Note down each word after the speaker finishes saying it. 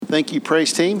Thank you,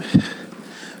 praise team.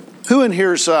 Who in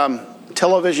here's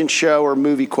television show or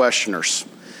movie questioners?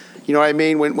 You know what I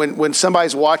mean? When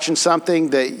somebody's watching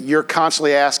something that you're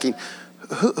constantly asking,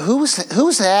 who's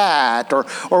that?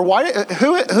 Or why?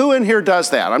 Who in here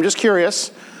does that? I'm just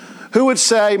curious. Who would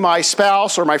say my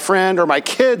spouse or my friend or my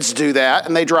kids do that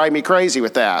and they drive me crazy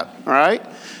with that? All right?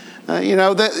 We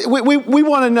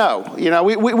want to know.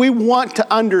 We want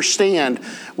to understand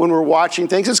when we're watching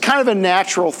things. It's kind of a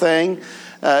natural thing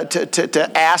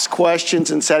to ask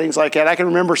questions in settings like that. I can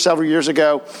remember several years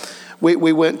ago,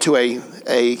 we went to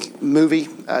a movie.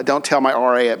 Don't tell my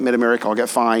RA at Mid-America, I'll get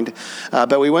fined.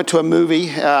 But we went to a movie.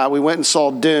 We went and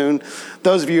saw Dune.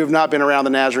 Those of you who have not been around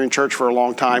the Nazarene Church for a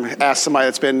long time, ask somebody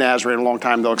that's been Nazarene a long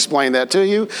time, they'll explain that to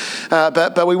you.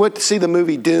 But we went to see the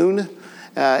movie Dune.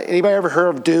 Anybody ever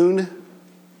heard of Dune?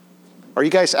 Are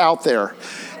you guys out there?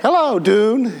 Hello,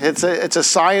 Dune. It's a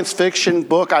science fiction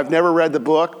book. I've never read the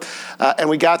book. And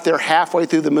we got there halfway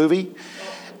through the movie.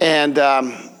 And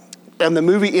the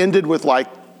movie ended with I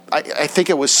think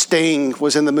it was Sting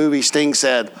was in the movie. Sting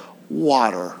said,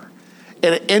 water.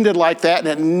 And it ended like that, and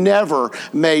it never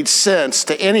made sense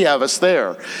to any of us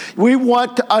there. We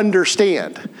want to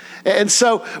understand. And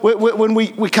so when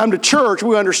we come to church,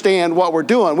 we understand what we're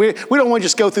doing. We don't want to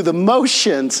just go through the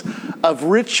motions of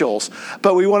rituals,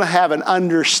 but we want to have an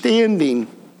understanding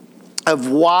of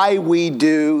why we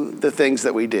do the things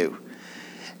that we do.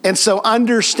 And so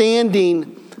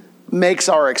understanding makes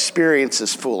our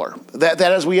experiences fuller. That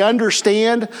as we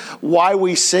understand why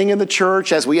we sing in the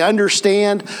church, as we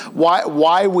understand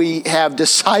why we have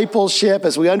discipleship,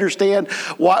 as we understand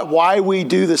why we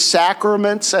do the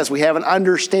sacraments, as we have an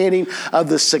understanding of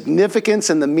the significance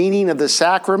and the meaning of the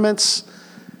sacraments,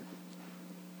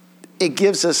 it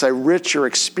gives us a richer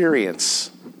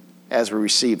experience as we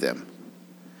receive them.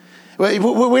 We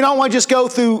don't want to just go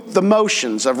through the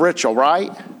motions of ritual, right?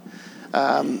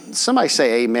 Somebody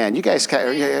say amen. You guys,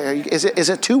 is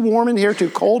it too warm in here, too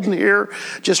cold in here,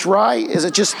 just right? It's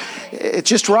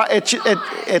just right?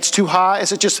 It's too hot?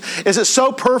 Is it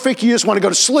so perfect you just want to go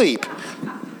to sleep?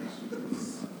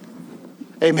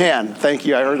 Amen. Thank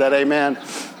you. I heard that amen.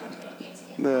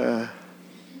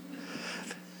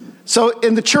 So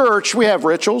in the church, we have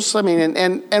rituals. I mean,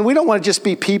 and we don't want to just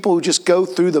be people who just go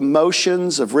through the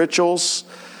motions of rituals,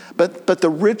 but the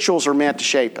rituals are meant to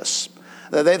shape us.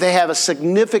 They have a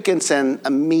significance and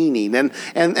a meaning.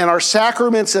 And our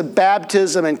sacraments of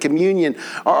baptism and communion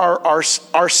are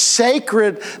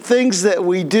sacred things that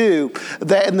we do,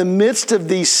 that in the midst of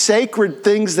these sacred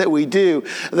things that we do,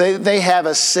 they have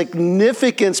a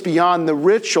significance beyond the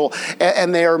ritual,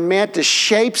 and they are meant to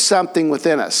shape something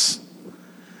within us.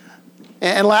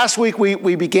 And last week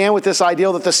we began with this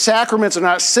idea that the sacraments are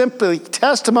not simply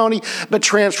testimony, but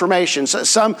transformation. So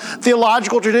some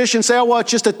theological traditions say, it's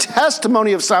just a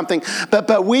testimony of something.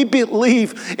 But we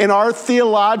believe in our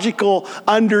theological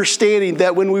understanding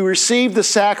that when we receive the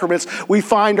sacraments, we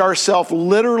find ourselves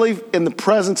literally in the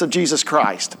presence of Jesus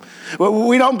Christ.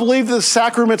 We don't believe that the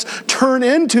sacraments turn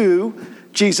into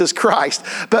Jesus Christ.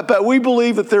 But we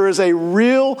believe that there is a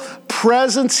real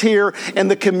presence here in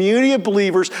the community of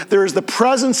believers. There is the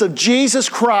presence of Jesus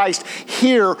Christ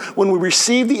here when we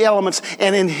receive the elements,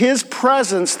 and in His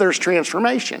presence there's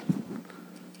transformation.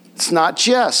 It's not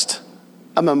just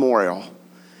a memorial.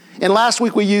 And last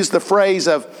week we used the phrase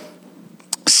of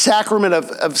sacrament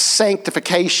of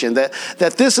sanctification, that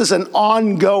this is an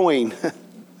ongoing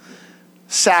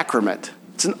sacrament.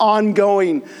 It's an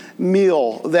ongoing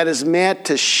meal that is meant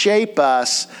to shape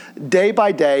us day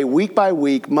by day, week by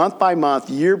week, month by month,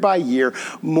 year by year,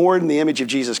 more in the image of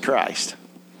Jesus Christ.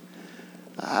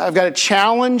 I've got a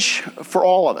challenge for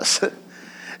all of us.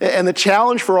 And the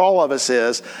challenge for all of us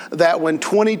is that when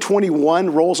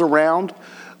 2021 rolls around,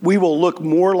 we will look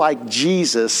more like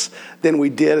Jesus than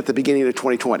we did at the beginning of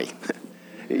 2020.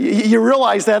 You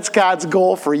realize that's God's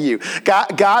goal for you.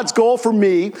 God's goal for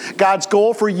me, God's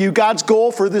goal for you, God's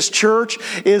goal for this church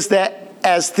is that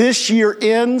as this year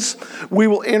ends, we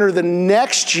will enter the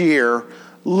next year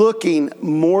looking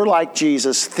more like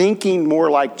Jesus, thinking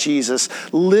more like Jesus,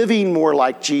 living more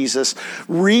like Jesus,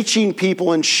 reaching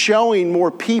people and showing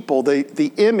more people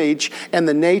the image and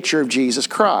the nature of Jesus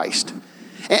Christ.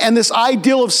 And this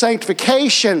ideal of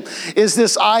sanctification is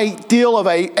this ideal of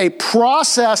a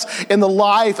process in the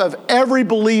life of every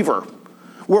believer.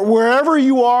 Wherever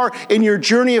you are in your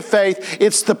journey of faith,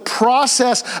 it's the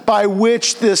process by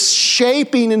which this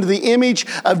shaping into the image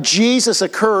of Jesus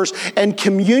occurs. And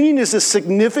communion is a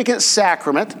significant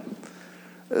sacrament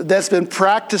that's been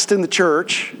practiced in the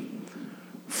church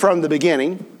from the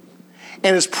beginning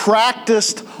and is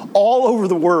practiced all over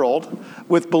the world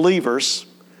with believers.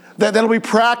 that'll be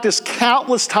practiced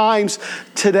countless times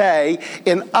today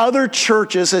in other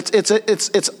churches.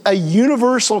 It's a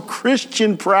universal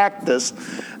Christian practice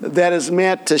that is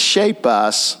meant to shape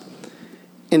us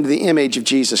into the image of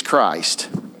Jesus Christ.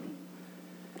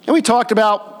 And Pastor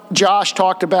Josh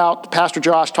talked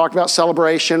about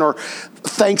celebration or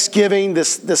Thanksgiving,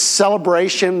 this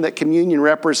celebration that communion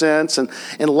represents. And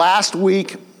last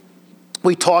week,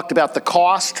 we talked about the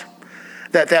cost.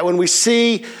 That when we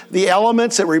see the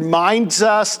elements, it reminds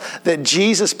us that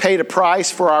Jesus paid a price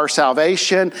for our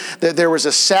salvation, that there was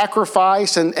a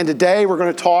sacrifice. And today we're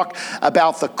going to talk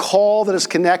about the call that is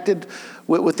connected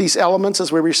with these elements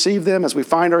as we receive them, as we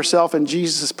find ourselves in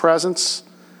Jesus' presence.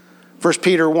 1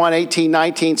 Peter 1, 18,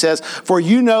 19 says, "For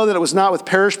you know that it was not with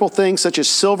perishable things such as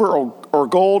silver or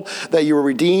gold that you were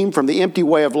redeemed from the empty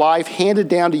way of life handed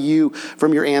down to you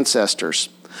from your ancestors,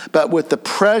 but with the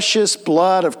precious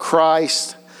blood of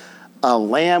Christ, a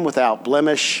lamb without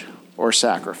blemish or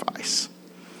sacrifice."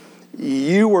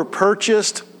 You were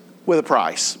purchased with a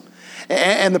price.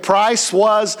 And the price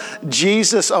was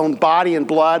Jesus' own body and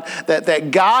blood, that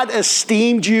God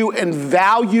esteemed you and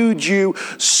valued you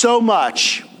so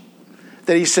much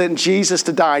that he sent Jesus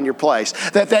to die in your place.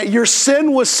 That your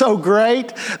sin was so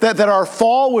great, that our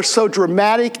fall was so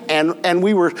dramatic, and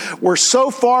we were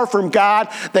so far from God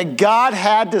that God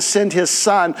had to send his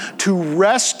Son to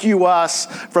rescue us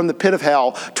from the pit of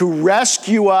hell, to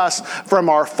rescue us from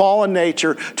our fallen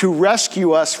nature, to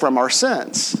rescue us from our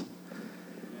sins.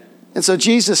 And so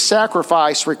Jesus'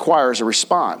 sacrifice requires a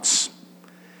response.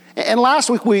 And last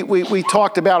week we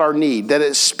talked about our need, that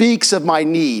it speaks of my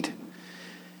need.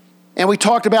 And we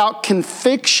talked about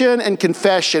conviction and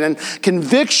confession. And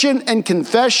conviction and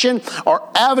confession are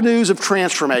avenues of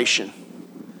transformation.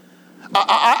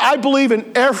 I believe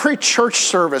in every church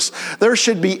service, there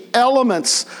should be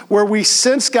elements where we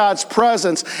sense God's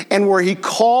presence and where he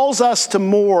calls us to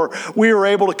more. We are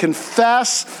able to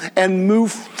confess and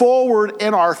move forward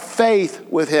in our faith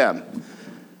with him.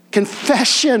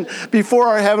 Confession before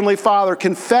our Heavenly Father,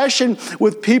 confession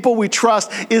with people we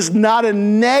trust is not a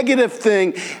negative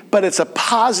thing, but it's a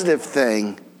positive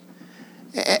thing.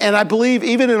 And I believe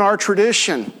even in our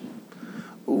tradition,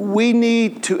 we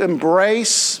need to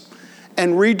embrace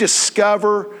and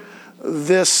rediscover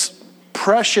this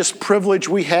precious privilege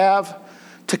we have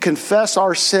to confess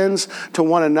our sins to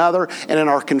one another, and in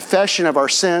our confession of our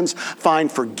sins,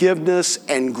 find forgiveness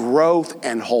and growth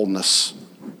and wholeness.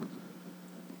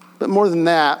 But more than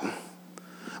that,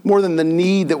 more than the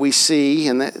need that we see,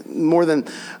 and more than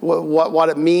what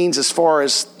it means as far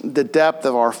as the depth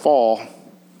of our fall,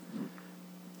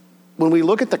 when we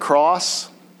look at the cross,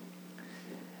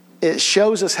 it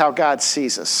shows us how God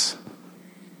sees us.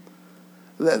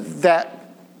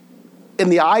 That in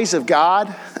the eyes of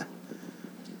God,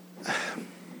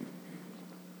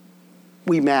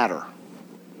 we matter.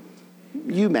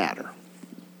 You matter.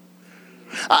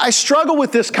 I struggle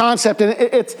with this concept, and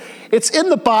it's in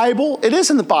the Bible. It is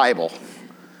in the Bible,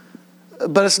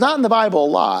 but it's not in the Bible a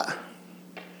lot.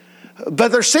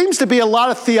 But there seems to be a lot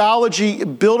of theology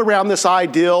built around this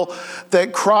ideal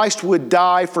that Christ would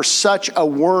die for such a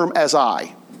worm as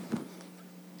I.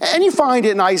 And you find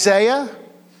it in Isaiah.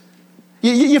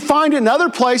 You find it in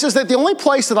other places. That the only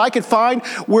place that I could find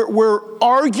where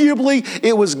arguably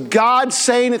it was God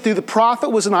saying it through the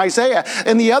prophet was in Isaiah.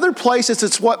 And the other places,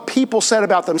 it's what people said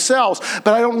about themselves.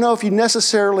 But I don't know if you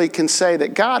necessarily can say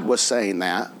that God was saying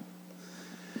that.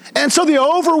 And so the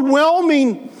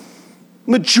overwhelming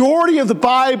majority of the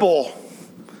Bible,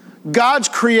 God's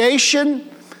creation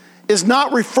is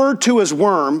not referred to as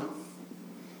worm,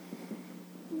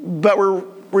 but we're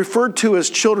referred to as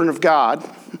children of God.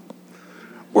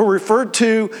 We're referred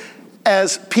to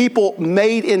as people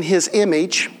made in his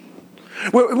image.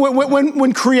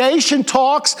 When creation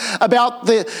talks about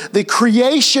the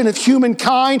creation of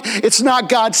humankind, it's not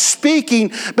God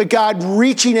speaking, but God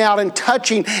reaching out and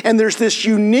touching. And there's this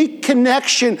unique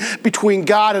connection between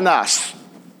God and us.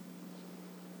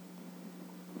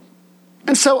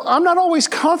 And so I'm not always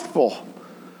comfortable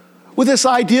with this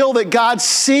ideal that God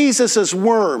sees us as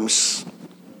worms.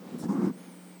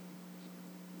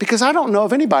 Because I don't know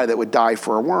of anybody that would die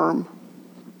for a worm.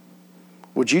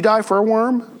 Would you die for a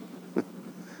worm?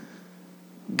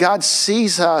 God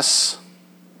sees us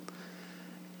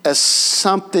as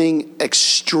something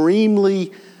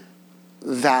extremely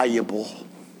valuable.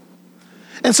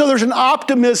 And so there's an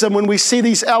optimism when we see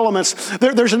these elements.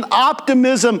 There's an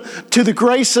optimism to the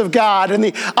grace of God. And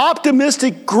the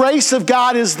optimistic grace of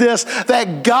God is this,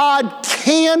 that God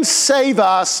can save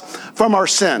us from our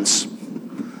sins.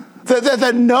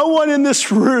 That no one in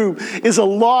this room is a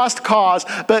lost cause,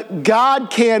 but God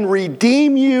can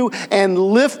redeem you and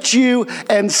lift you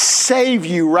and save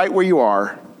you right where you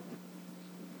are.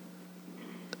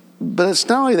 But it's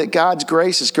not only that God's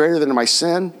grace is greater than my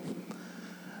sin,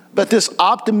 but this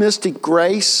optimistic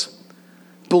grace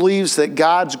believes that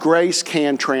God's grace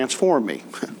can transform me.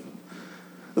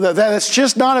 That it's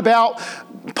just not about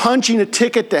punching a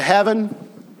ticket to heaven.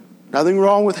 Nothing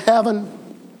wrong with heaven.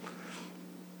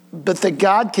 But that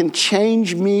God can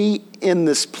change me in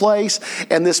this place,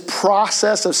 and this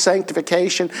process of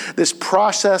sanctification, this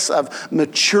process of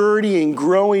maturity and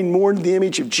growing more in the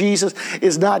image of Jesus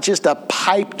is not just a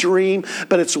pipe dream,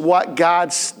 but it's what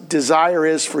God's desire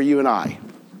is for you and I.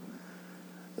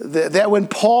 That when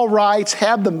Paul writes,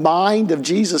 have the mind of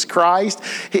Jesus Christ,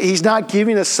 he's not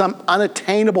giving us some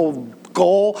unattainable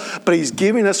goal, but he's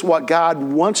giving us what God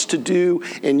wants to do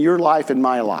in your life and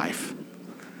my life.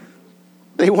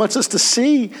 He wants us to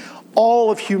see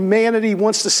all of humanity,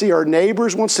 wants to see our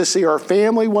neighbors, wants to see our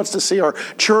family, wants to see our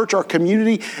church, our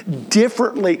community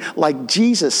differently like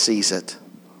Jesus sees it.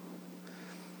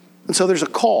 And so there's a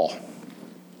call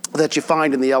that you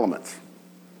find in the elements.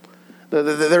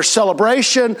 There's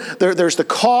celebration, there's the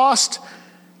cost,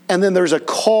 and then there's a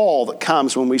call that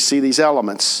comes when we see these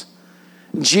elements.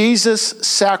 Jesus'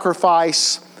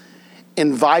 sacrifice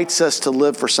invites us to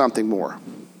live for something more.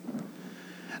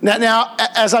 Now,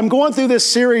 as I'm going through this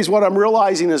series, what I'm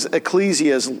realizing is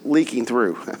Ecclesia is leaking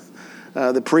through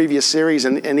the previous series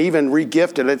and even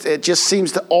regifted. It just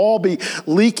seems to all be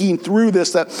leaking through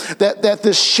this, that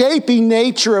the shaping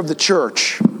nature of the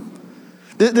church,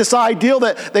 this ideal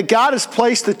that God has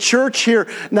placed the church here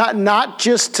not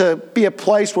just to be a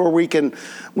place where we can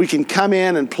come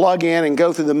in and plug in and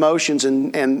go through the motions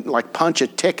and like punch a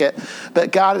ticket,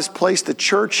 but God has placed the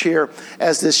church here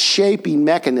as this shaping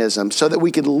mechanism so that we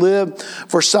can live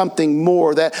for something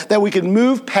more, that we can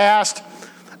move past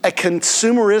a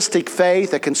consumeristic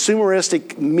faith, a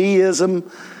consumeristic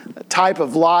meism type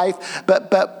of life,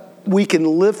 but we can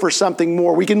live for something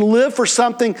more. We can live for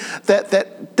something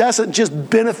that doesn't just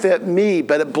benefit me,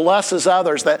 but it blesses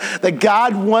others. That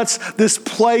God wants this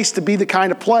place to be the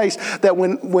kind of place that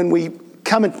when we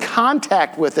come in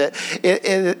contact with it,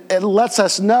 it lets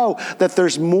us know that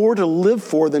there's more to live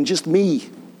for than just me.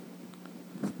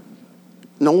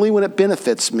 And only when it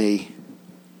benefits me.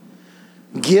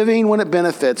 Giving when it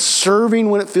benefits, serving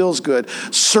when it feels good,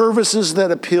 services that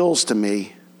appeals to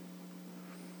me.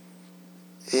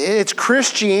 It's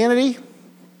Christianity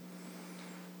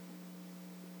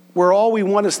where all we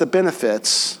want is the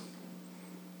benefits,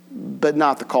 but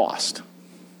not the cost.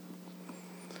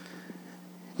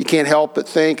 You can't help but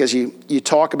think as you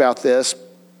talk about this,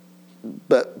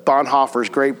 but Bonhoeffer's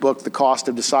great book, The Cost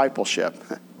of Discipleship.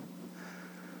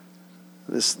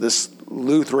 This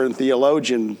Lutheran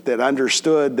theologian that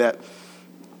understood that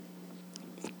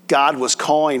God was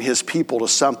calling his people to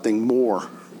something more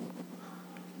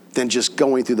than just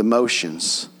going through the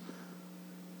motions.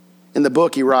 In the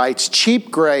book he writes,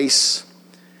 cheap grace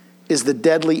is the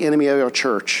deadly enemy of our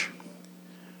church.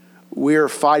 We are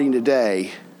fighting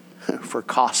today for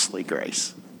costly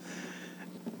grace.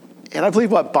 And I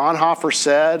believe what Bonhoeffer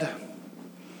said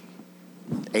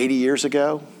 80 years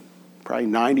ago, probably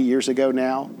 90 years ago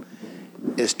now,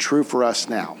 is true for us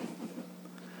now.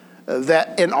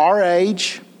 That in our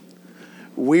age,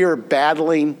 we are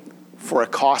battling for a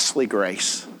costly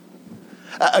grace.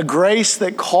 A grace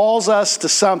that calls us to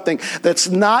something that's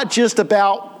not just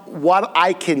about what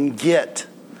I can get,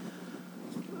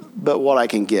 but what I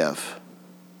can give.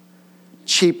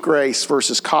 Cheap grace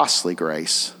versus costly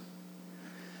grace.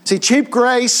 See, cheap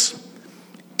grace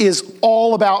is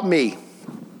all about me.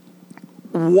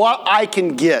 What I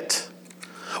can get.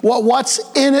 What's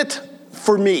in it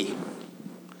for me.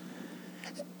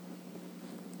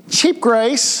 Cheap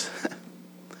grace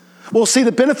will see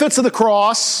the benefits of the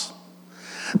cross,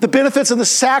 the benefits of the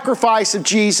sacrifice of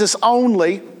Jesus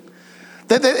only.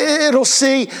 That it'll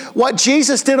see what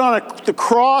Jesus did on the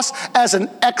cross as an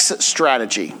exit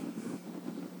strategy.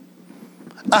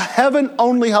 A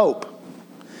heaven-only hope.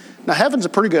 Now, heaven's a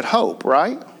pretty good hope,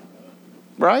 right?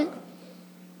 Right?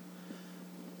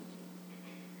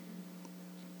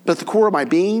 But at the core of my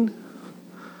being,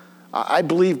 I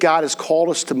believe God has called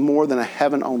us to more than a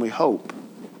heaven-only hope.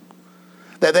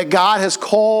 That God has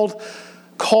called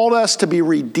us to be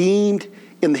redeemed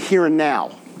in the here and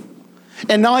now.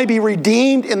 And not only be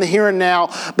redeemed in the here and now,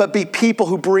 but be people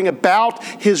who bring about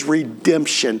his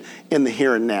redemption in the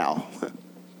here and now.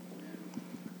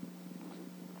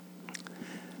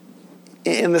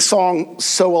 In the song,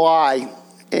 So Will I,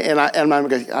 and I'm not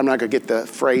going to get the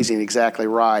phrasing exactly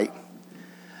right,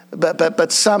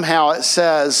 But somehow it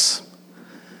says,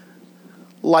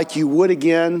 like you would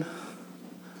again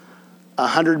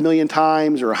 100 million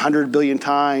times or 100 billion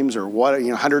times or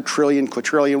 100 trillion,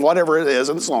 quadrillion, whatever it is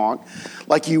in the song,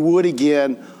 like you would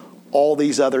again all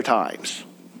these other times.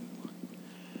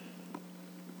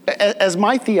 As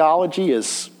my theology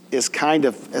is kind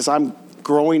of, as I'm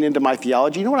growing into my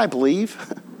theology, you know what I believe?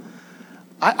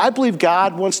 I believe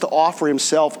God wants to offer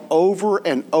himself over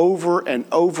and over and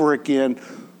over again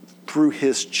through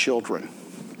his children.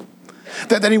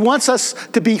 That he wants us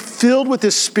to be filled with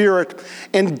his Spirit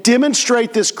and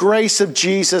demonstrate this grace of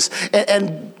Jesus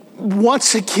and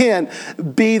once again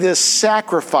be this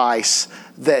sacrifice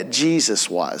that Jesus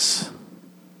was.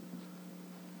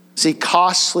 See,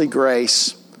 costly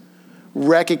grace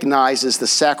recognizes the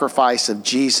sacrifice of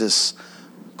Jesus,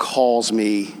 calls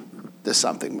me to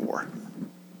something more.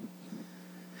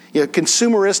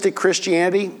 Consumeristic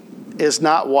Christianity is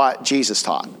not what Jesus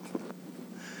taught.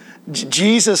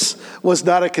 Jesus was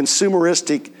not a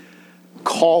consumeristic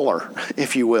caller,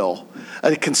 if you will,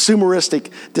 a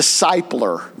consumeristic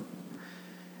discipler.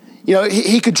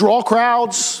 He could draw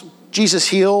crowds. Jesus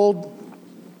healed.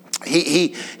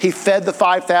 He fed the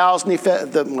 5,000. He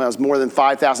fed it was more than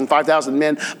 5,000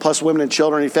 men plus women and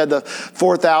children. He fed the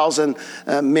 4,000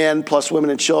 men plus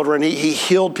women and children. He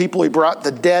healed people. He brought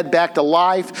the dead back to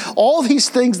life. All these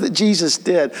things that Jesus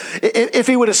did. If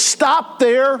he would have stopped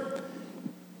there,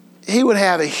 he would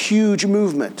have a huge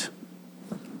movement.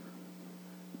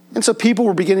 And so people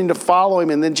were beginning to follow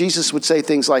him, and then Jesus would say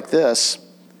things like this: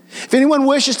 if anyone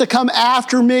wishes to come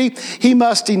after me, he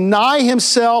must deny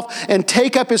himself and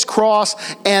take up his cross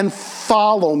and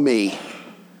follow me.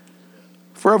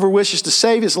 For whoever wishes to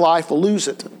save his life will lose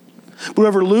it. But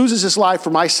whoever loses his life for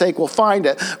my sake will find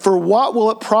it. For what will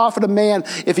it profit a man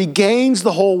if he gains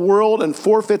the whole world and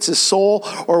forfeits his soul?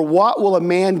 Or what will a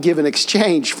man give in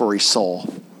exchange for his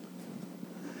soul?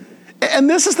 And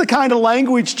this is the kind of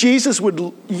language Jesus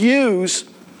would use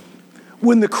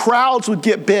when the crowds would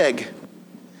get big.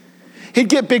 He'd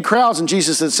get big crowds and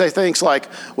Jesus would say things like,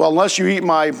 well, unless you eat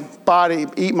my body,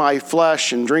 eat my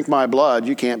flesh, and drink my blood,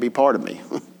 you can't be part of me.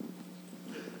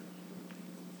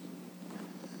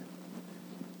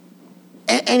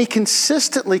 And he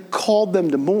consistently called them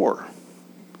to more.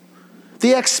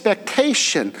 The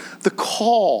expectation, the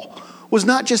call was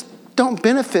not just don't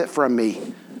benefit from me,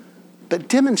 but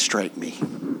demonstrate me,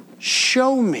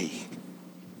 show me.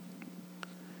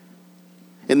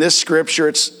 In this scripture,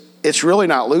 it's really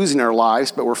not losing our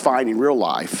lives, but we're finding real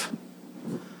life.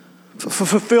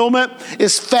 Fulfillment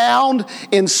is found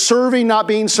in serving, not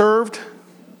being served.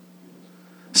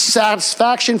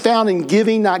 Satisfaction found in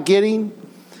giving, not getting.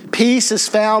 Peace is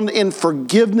found in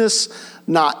forgiveness,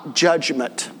 not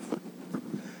judgment.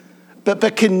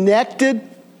 But connected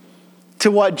to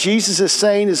what Jesus is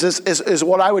saying is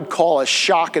what I would call a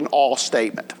shock and awe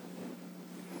statement.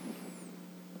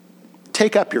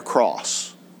 Take up your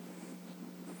cross.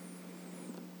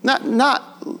 Not,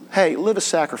 hey, live a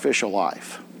sacrificial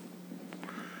life.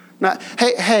 Not,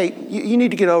 hey, you need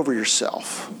to get over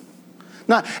yourself.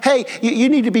 Not, hey, you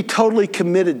need to be totally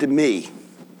committed to me.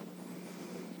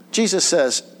 Jesus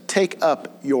says, take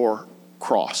up your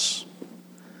cross.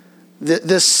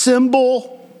 The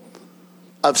symbol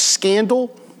of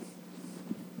scandal,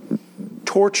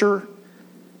 torture,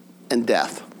 and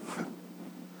death.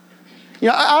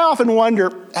 I often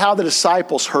wonder how the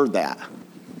disciples heard that.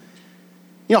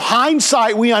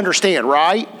 Hindsight, we understand,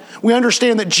 right? We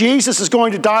understand that Jesus is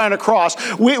going to die on a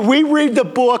cross. We read the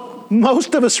book,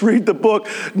 most of us read the book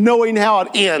knowing how it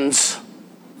ends.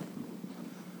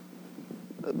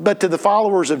 But to the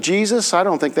followers of Jesus, I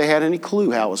don't think they had any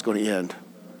clue how it was going to end.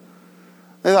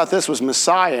 They thought this was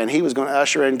Messiah and he was going to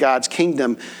usher in God's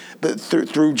kingdom but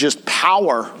through just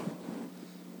power,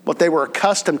 what they were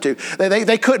accustomed to.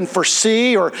 They couldn't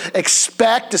foresee or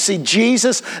expect to see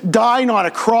Jesus dying on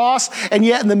a cross, and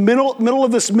yet in the middle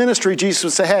of this ministry, Jesus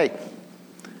would say, hey,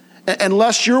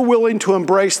 unless you're willing to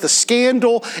embrace the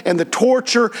scandal and the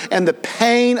torture and the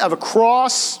pain of a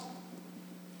cross,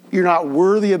 you're not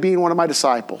worthy of being one of my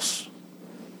disciples.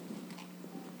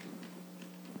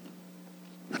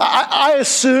 I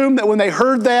assume that when they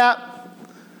heard that,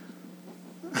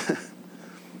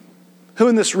 who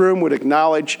in this room would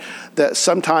acknowledge that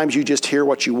sometimes you just hear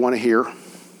what you want to hear?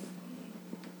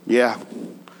 Yeah.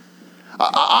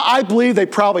 I believe they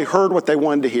probably heard what they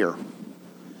wanted to hear.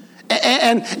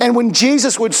 And when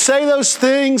Jesus would say those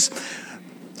things,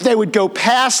 they would go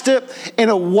past it, and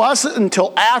it wasn't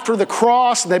until after the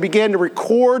cross and they began to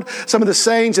record some of the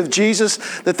sayings of Jesus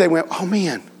that they went, oh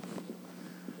man,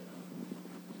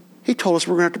 he told us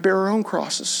we're going to have to bear our own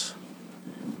crosses.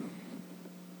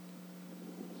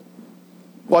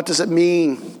 What does it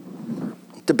mean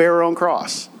to bear our own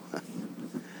cross?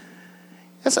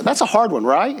 That's a hard one,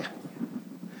 right?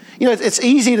 You know, it's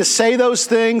easy to say those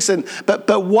things,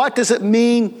 but what does it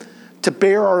mean to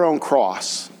bear our own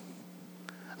cross?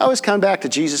 I always come back to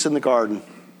Jesus in the garden.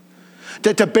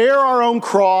 To bear our own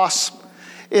cross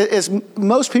is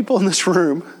most people in this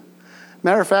room.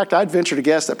 Matter of fact, I'd venture to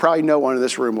guess that probably no one in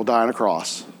this room will die on a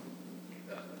cross.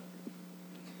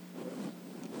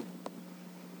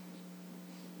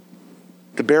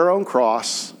 To bear our own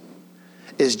cross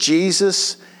is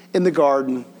Jesus in the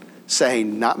garden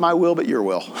saying, not my will, but your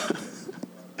will.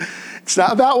 It's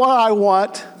not about what I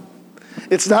want.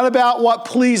 It's not about what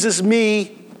pleases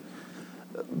me,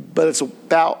 but it's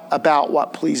about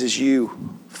what pleases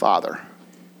you, Father.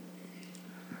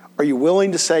 Are you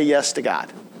willing to say yes to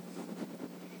God?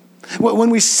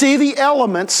 When we see the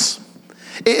elements,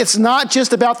 it's not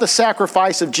just about the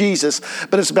sacrifice of Jesus,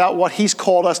 but it's about what he's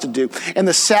called us to do. And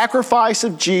the sacrifice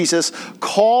of Jesus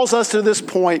calls us to this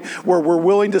point where we're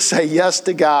willing to say yes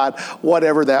to God,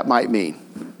 whatever that might mean.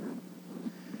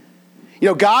 You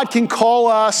know, God can call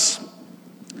us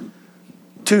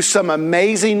to some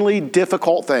amazingly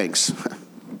difficult things.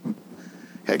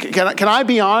 Can I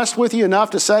be honest with you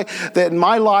enough to say that in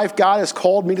my life, God has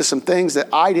called me to some things that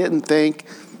I didn't think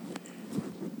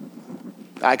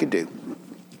I could do.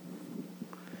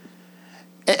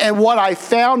 And what I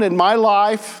found in my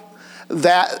life,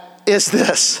 that is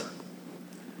this.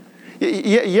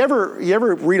 You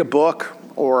ever read a book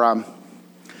or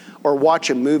watch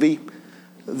a movie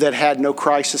that had no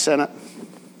crisis in it?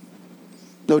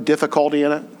 No difficulty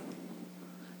in it?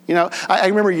 You know, I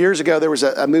remember years ago there was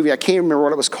a movie, I can't remember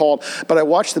what it was called, but I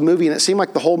watched the movie and it seemed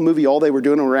like the whole movie, all they were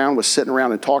doing around was sitting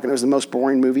around and talking. It was the most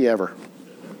boring movie ever.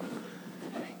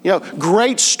 You know,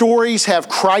 great stories have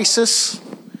crisis.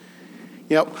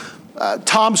 You know,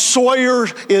 Tom Sawyer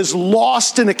is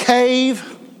lost in a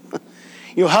cave.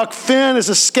 You know, Huck Finn is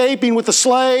escaping with the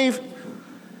slave.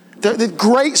 The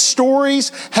great stories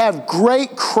have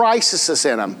great crises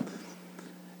in them.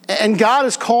 And God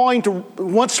is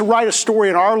wants to write a story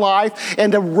in our life,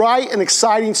 and to write an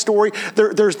exciting story,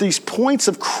 there's these points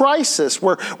of crisis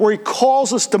where he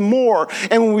calls us to more.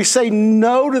 And when we say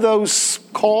no to those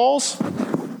calls,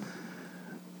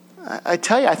 I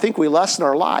tell you, I think we lessen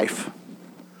our life.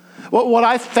 What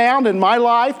I've found in my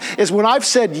life is when I've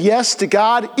said yes to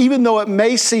God, even though it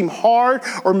may seem hard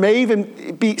or may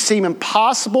even seem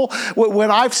impossible,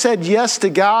 when I've said yes to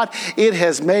God, it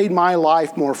has made my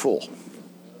life more full.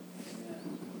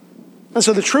 And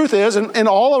so the truth is, in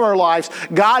all of our lives,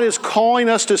 God is calling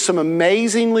us to some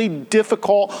amazingly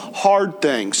difficult, hard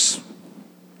things.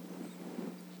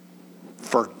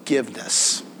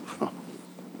 Forgiveness.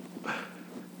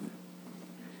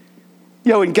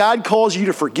 You know, when God calls you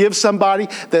to forgive somebody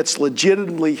that's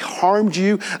legitimately harmed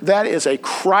you, that is a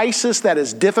crisis, that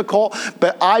is difficult.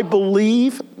 But I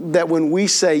believe that when we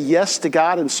say yes to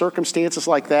God in circumstances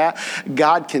like that,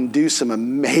 God can do some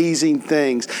amazing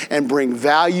things and bring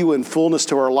value and fullness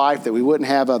to our life that we wouldn't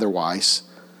have otherwise.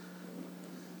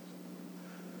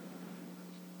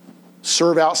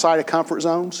 Serve outside of comfort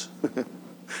zones.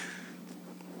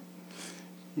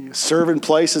 Serve in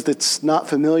places that's not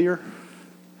familiar.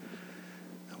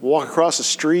 Walk across the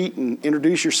street and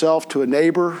introduce yourself to a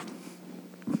neighbor.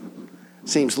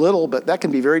 Seems little, but that can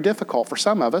be very difficult for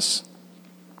some of us.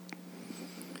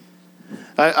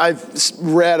 I've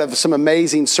read of some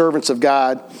amazing servants of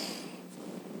God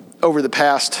over the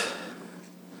past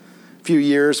few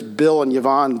years. Bill and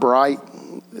Yvonne Bright,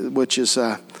 which is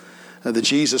the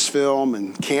Jesus Film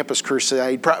and Campus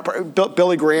Crusade.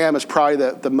 Billy Graham is probably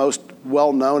the most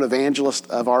well-known evangelist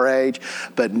of our age,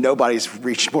 but nobody's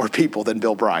reached more people than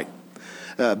Bill Bright.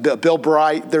 Bill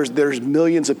Bright, there's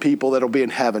millions of people that'll be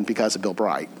in heaven because of Bill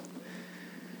Bright.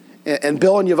 And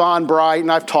Bill and Yvonne Bright,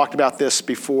 and I've talked about this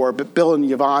before, but Bill and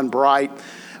Yvonne Bright,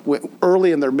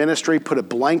 early in their ministry, put a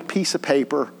blank piece of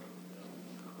paper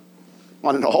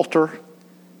on an altar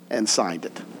and signed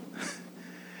it.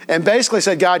 And basically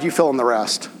said, God, you fill in the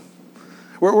rest.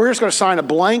 We're just going to sign a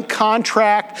blank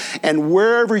contract, and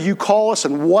wherever you call us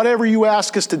and whatever you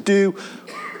ask us to do,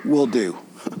 we'll do.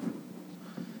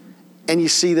 And you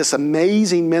see this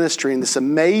amazing ministry and this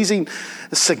amazing,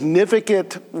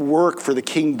 significant work for the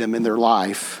kingdom in their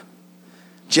life.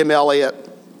 Jim Elliot,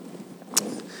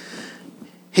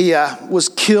 he was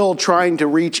killed trying to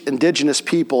reach indigenous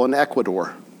people in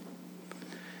Ecuador.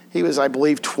 He was, I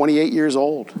believe, 28 years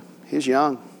old. He was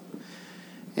young.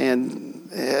 And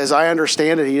as I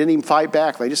understand it, he didn't even fight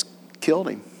back. They just killed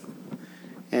him.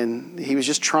 And he was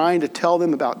just trying to tell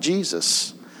them about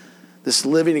Jesus, this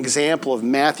living example of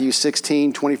Matthew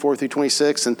 16, 24 through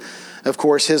 26. And of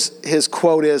course, his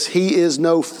quote is, "He is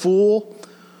no fool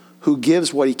who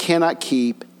gives what he cannot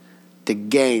keep to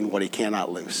gain what he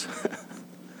cannot lose."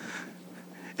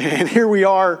 And here we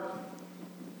are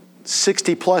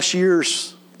 60 plus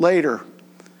years later,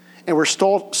 and we're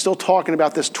still talking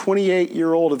about this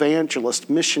 28-year-old evangelist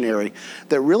missionary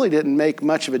that really didn't make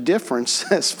much of a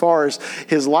difference as far as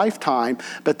his lifetime,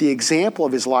 but the example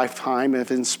of his lifetime have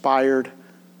inspired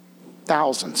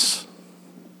thousands.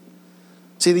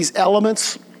 See, these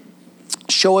elements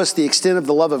show us the extent of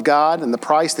the love of God and the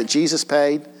price that Jesus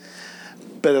paid,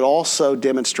 but it also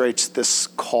demonstrates this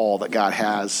call that God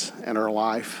has in our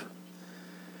life.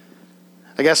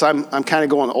 I guess I'm kind of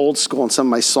going old school in some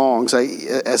of my songs.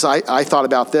 As I thought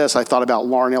about this, I thought about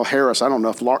Larnell Harris. I don't know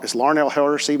if is Larnell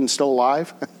Harris even still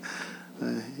alive?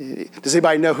 Does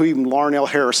anybody know who even Larnell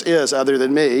Harris is other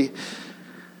than me?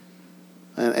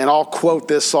 And I'll quote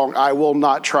this song. I will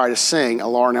not try to sing a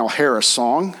Larnell Harris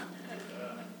song.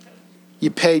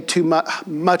 You paid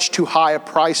much too high a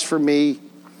price for me.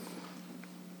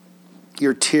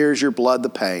 Your tears, your blood, the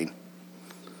pain.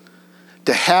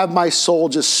 To have my soul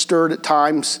just stirred at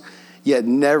times, yet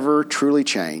never truly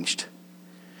changed.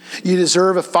 You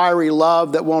deserve a fiery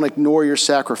love that won't ignore your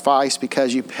sacrifice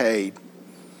because you paid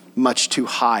much too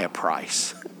high a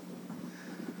price.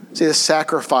 See, the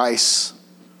sacrifice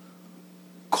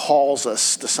calls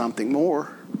us to something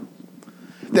more.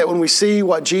 That when we see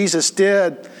what Jesus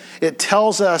did, it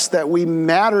tells us that we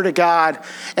matter to God,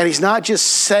 and He's not just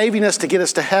saving us to get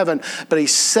us to heaven, but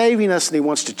He's saving us and He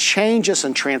wants to change us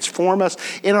and transform us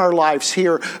in our lives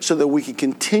here so that we can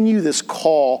continue this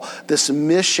call, this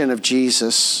mission of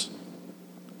Jesus.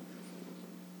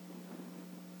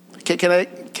 Can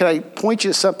I point you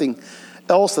to something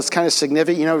else that's kind of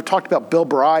significant? You know, we've talked about Bill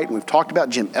Bright, and we've talked about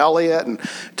Jim Elliott, and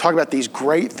talked about these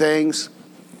great things.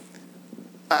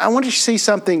 I want you to see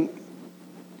something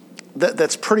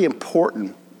that's pretty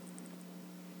important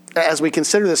as we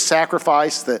consider this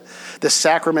sacrifice, the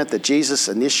sacrament that Jesus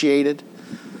initiated.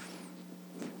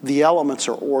 The elements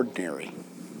are ordinary.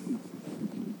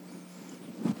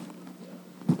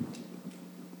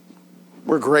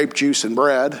 We're grape juice and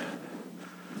bread.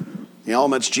 The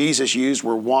elements Jesus used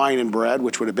were wine and bread,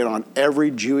 which would have been on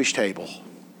every Jewish table.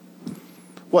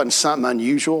 Wasn't something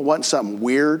unusual, wasn't something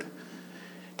weird.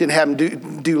 Didn't have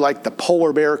him do like the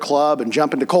polar bear club and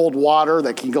jump into cold water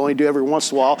that he can only do every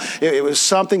once in a while. It was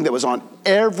something that was on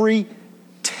every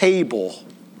table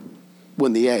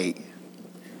when they ate.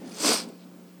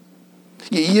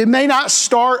 You may not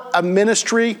start a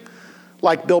ministry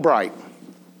like Bill Bright.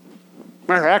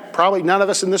 Matter of fact, probably none of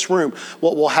us in this room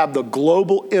will have the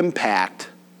global impact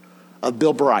of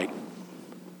Bill Bright.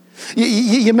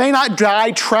 You may not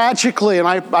die tragically, and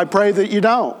I pray that you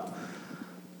don't,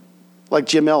 like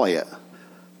Jim Elliott.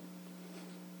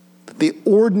 The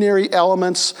ordinary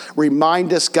elements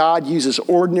remind us God uses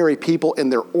ordinary people in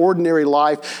their ordinary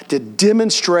life to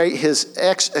demonstrate His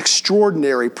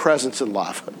extraordinary presence and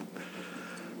love.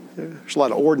 There's a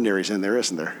lot of ordinaries in there,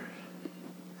 isn't there?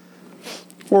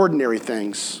 Ordinary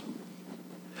things.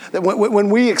 That when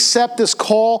we accept this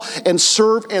call and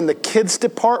serve in the kids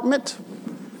department,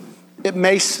 it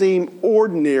may seem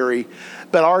ordinary,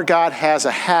 but our God has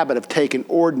a habit of taking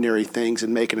ordinary things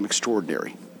and making them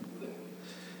extraordinary.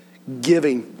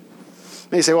 Giving.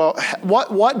 And you say, well,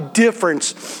 what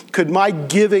difference could my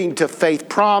giving to Faith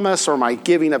Promise or my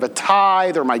giving of a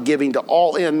tithe or my giving to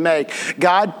All In make?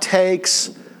 God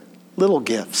takes little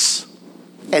gifts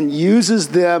and uses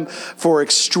them for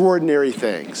extraordinary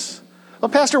things. Well,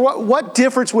 Pastor, what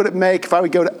difference would it make if I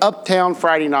would go to Uptown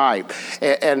Friday night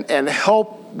and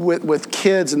help with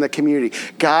kids in the community?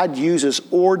 God uses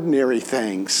ordinary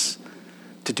things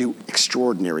to do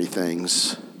extraordinary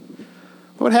things.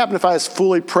 What would happen if I was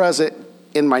fully present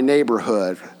in my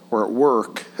neighborhood or at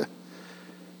work?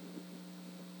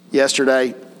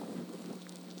 Yesterday,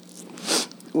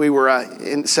 we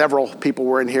were several people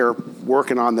were in here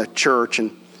working on the church,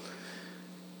 and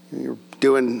you're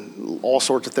doing all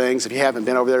sorts of things. If you haven't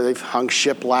been over there, they've hung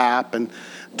shiplap and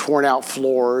torn out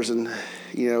floors, and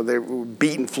they were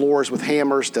beating floors with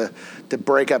hammers to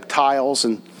break up tiles.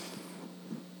 And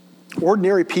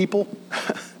ordinary people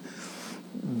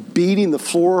beating the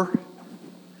floor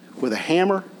with a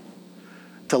hammer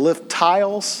to lift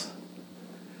tiles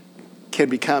can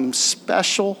become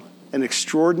special and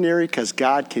extraordinary because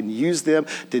God can use them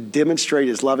to demonstrate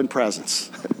His love and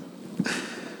presence.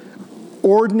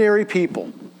 Ordinary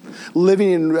people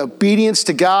living in obedience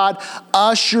to God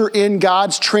usher in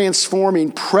God's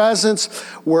transforming presence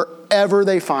wherever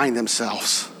they find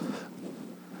themselves.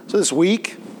 So this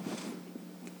week,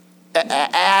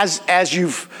 As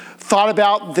you've thought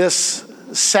about this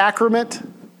sacrament,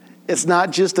 it's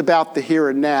not just about the here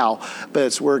and now, but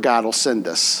it's where God will send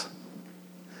us.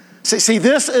 See,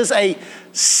 this is a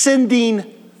sending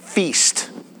feast.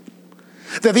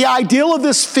 The ideal of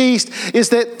this feast is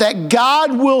that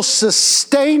God will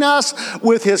sustain us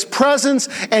with his presence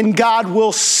and God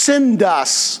will send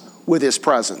us with his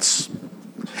presence.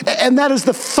 And that is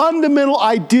the fundamental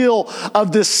ideal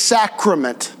of this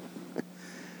sacrament.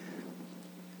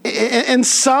 In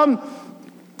some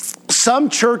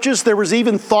churches, there was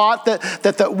even thought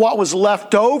that what was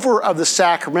left over of the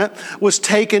sacrament was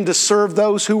taken to serve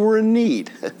those who were in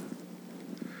need.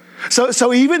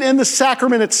 So even in the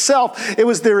sacrament itself, there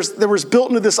was built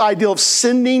into this ideal of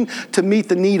sending to meet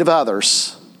the need of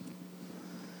others.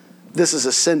 This is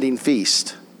a sending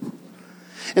feast.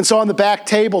 And so on the back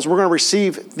tables, we're going to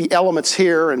receive the elements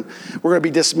here, and we're going to be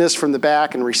dismissed from the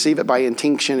back and receive it by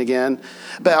intinction again.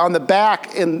 But on the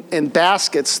back in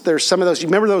baskets, there's some of those. You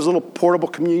remember those little portable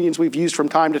communions we've used from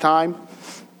time to time?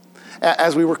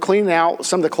 As we were cleaning out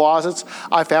some of the closets,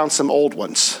 I found some old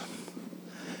ones.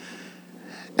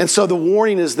 And so the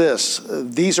warning is this: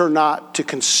 these are not to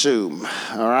consume,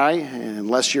 all right?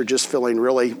 Unless you're just feeling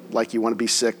really like you want to be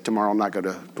sick tomorrow and not go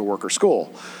to work or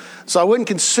school. So I wouldn't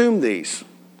consume these.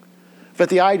 But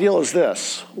the ideal is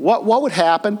this: what would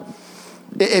happen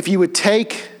if you would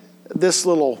take this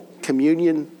little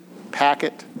communion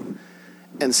packet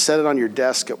and set it on your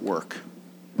desk at work?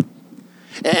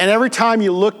 And every time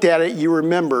you looked at it, you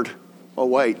remembered, oh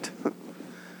wait,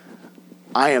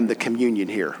 I am the communion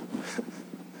here.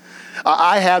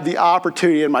 I have the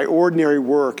opportunity in my ordinary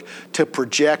work to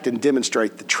project and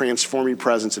demonstrate the transforming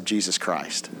presence of Jesus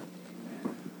Christ.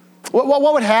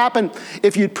 What would happen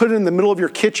if you'd put it in the middle of your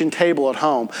kitchen table at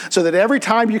home so that every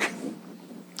time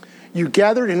you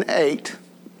gathered and ate,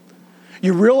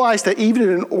 you realized that even in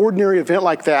an ordinary event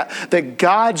like that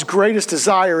God's greatest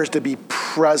desire is to be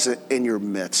present in your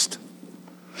midst?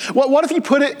 What if you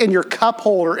put it in your cup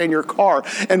holder in your car,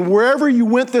 and wherever you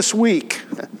went this week,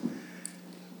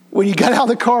 when you got out of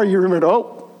the car, you remembered,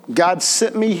 oh, God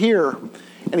sent me here,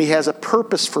 and he has a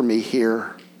purpose for me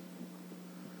here.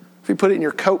 If you put it in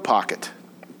your coat pocket,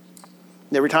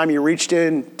 and every time you reached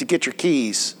in to get your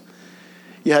keys,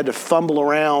 you had to fumble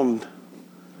around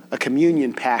a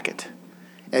communion packet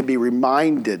and be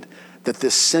reminded that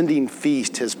this sending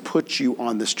feast has put you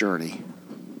on this journey.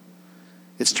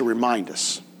 It's to remind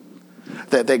us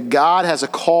that God has a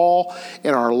call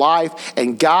in our life,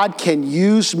 and God can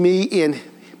use me in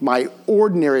my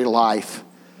ordinary life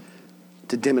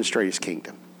to demonstrate his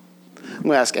kingdom. I'm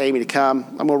going to ask Amy to come.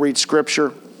 I'm going to read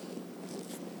scripture.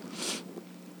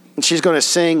 And she's going to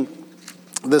sing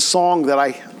this song that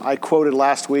I quoted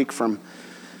last week from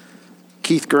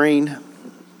Keith Green.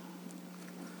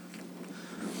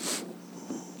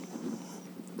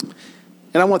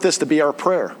 And I want this to be our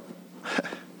prayer.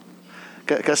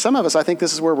 Because some of us, I think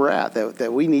this is where we're at,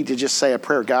 that we need to just say a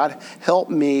prayer. God, help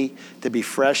me to be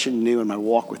fresh and new in my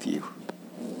walk with you.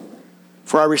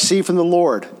 For I received from the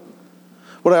Lord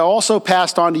what I also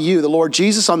passed on to you. The Lord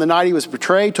Jesus, on the night he was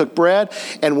betrayed, took bread,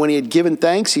 and when he had given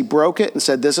thanks, he broke it and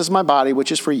said, "This is my body,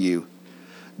 which is for you.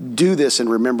 Do this in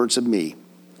remembrance of me."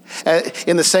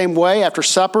 In the same way, after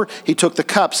supper, he took the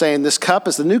cup, saying, "This cup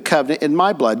is the new covenant in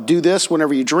my blood. Do this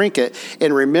whenever you drink it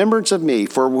in remembrance of me.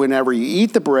 For whenever you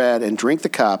eat the bread and drink the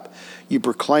cup, you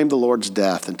proclaim the Lord's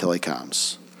death until he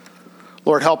comes."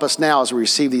 Lord, help us now as we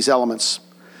receive these elements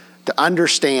to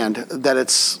understand that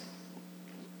it's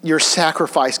your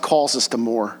sacrifice calls us to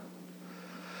more.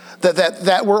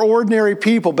 That we're ordinary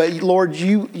people, but Lord,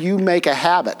 you make a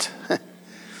habit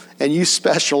and you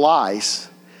specialize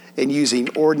in using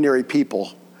ordinary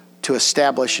people to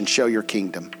establish and show your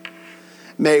kingdom.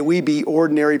 May we be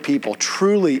ordinary people,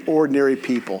 truly ordinary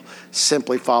people,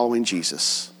 simply following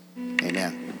Jesus.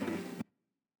 Amen.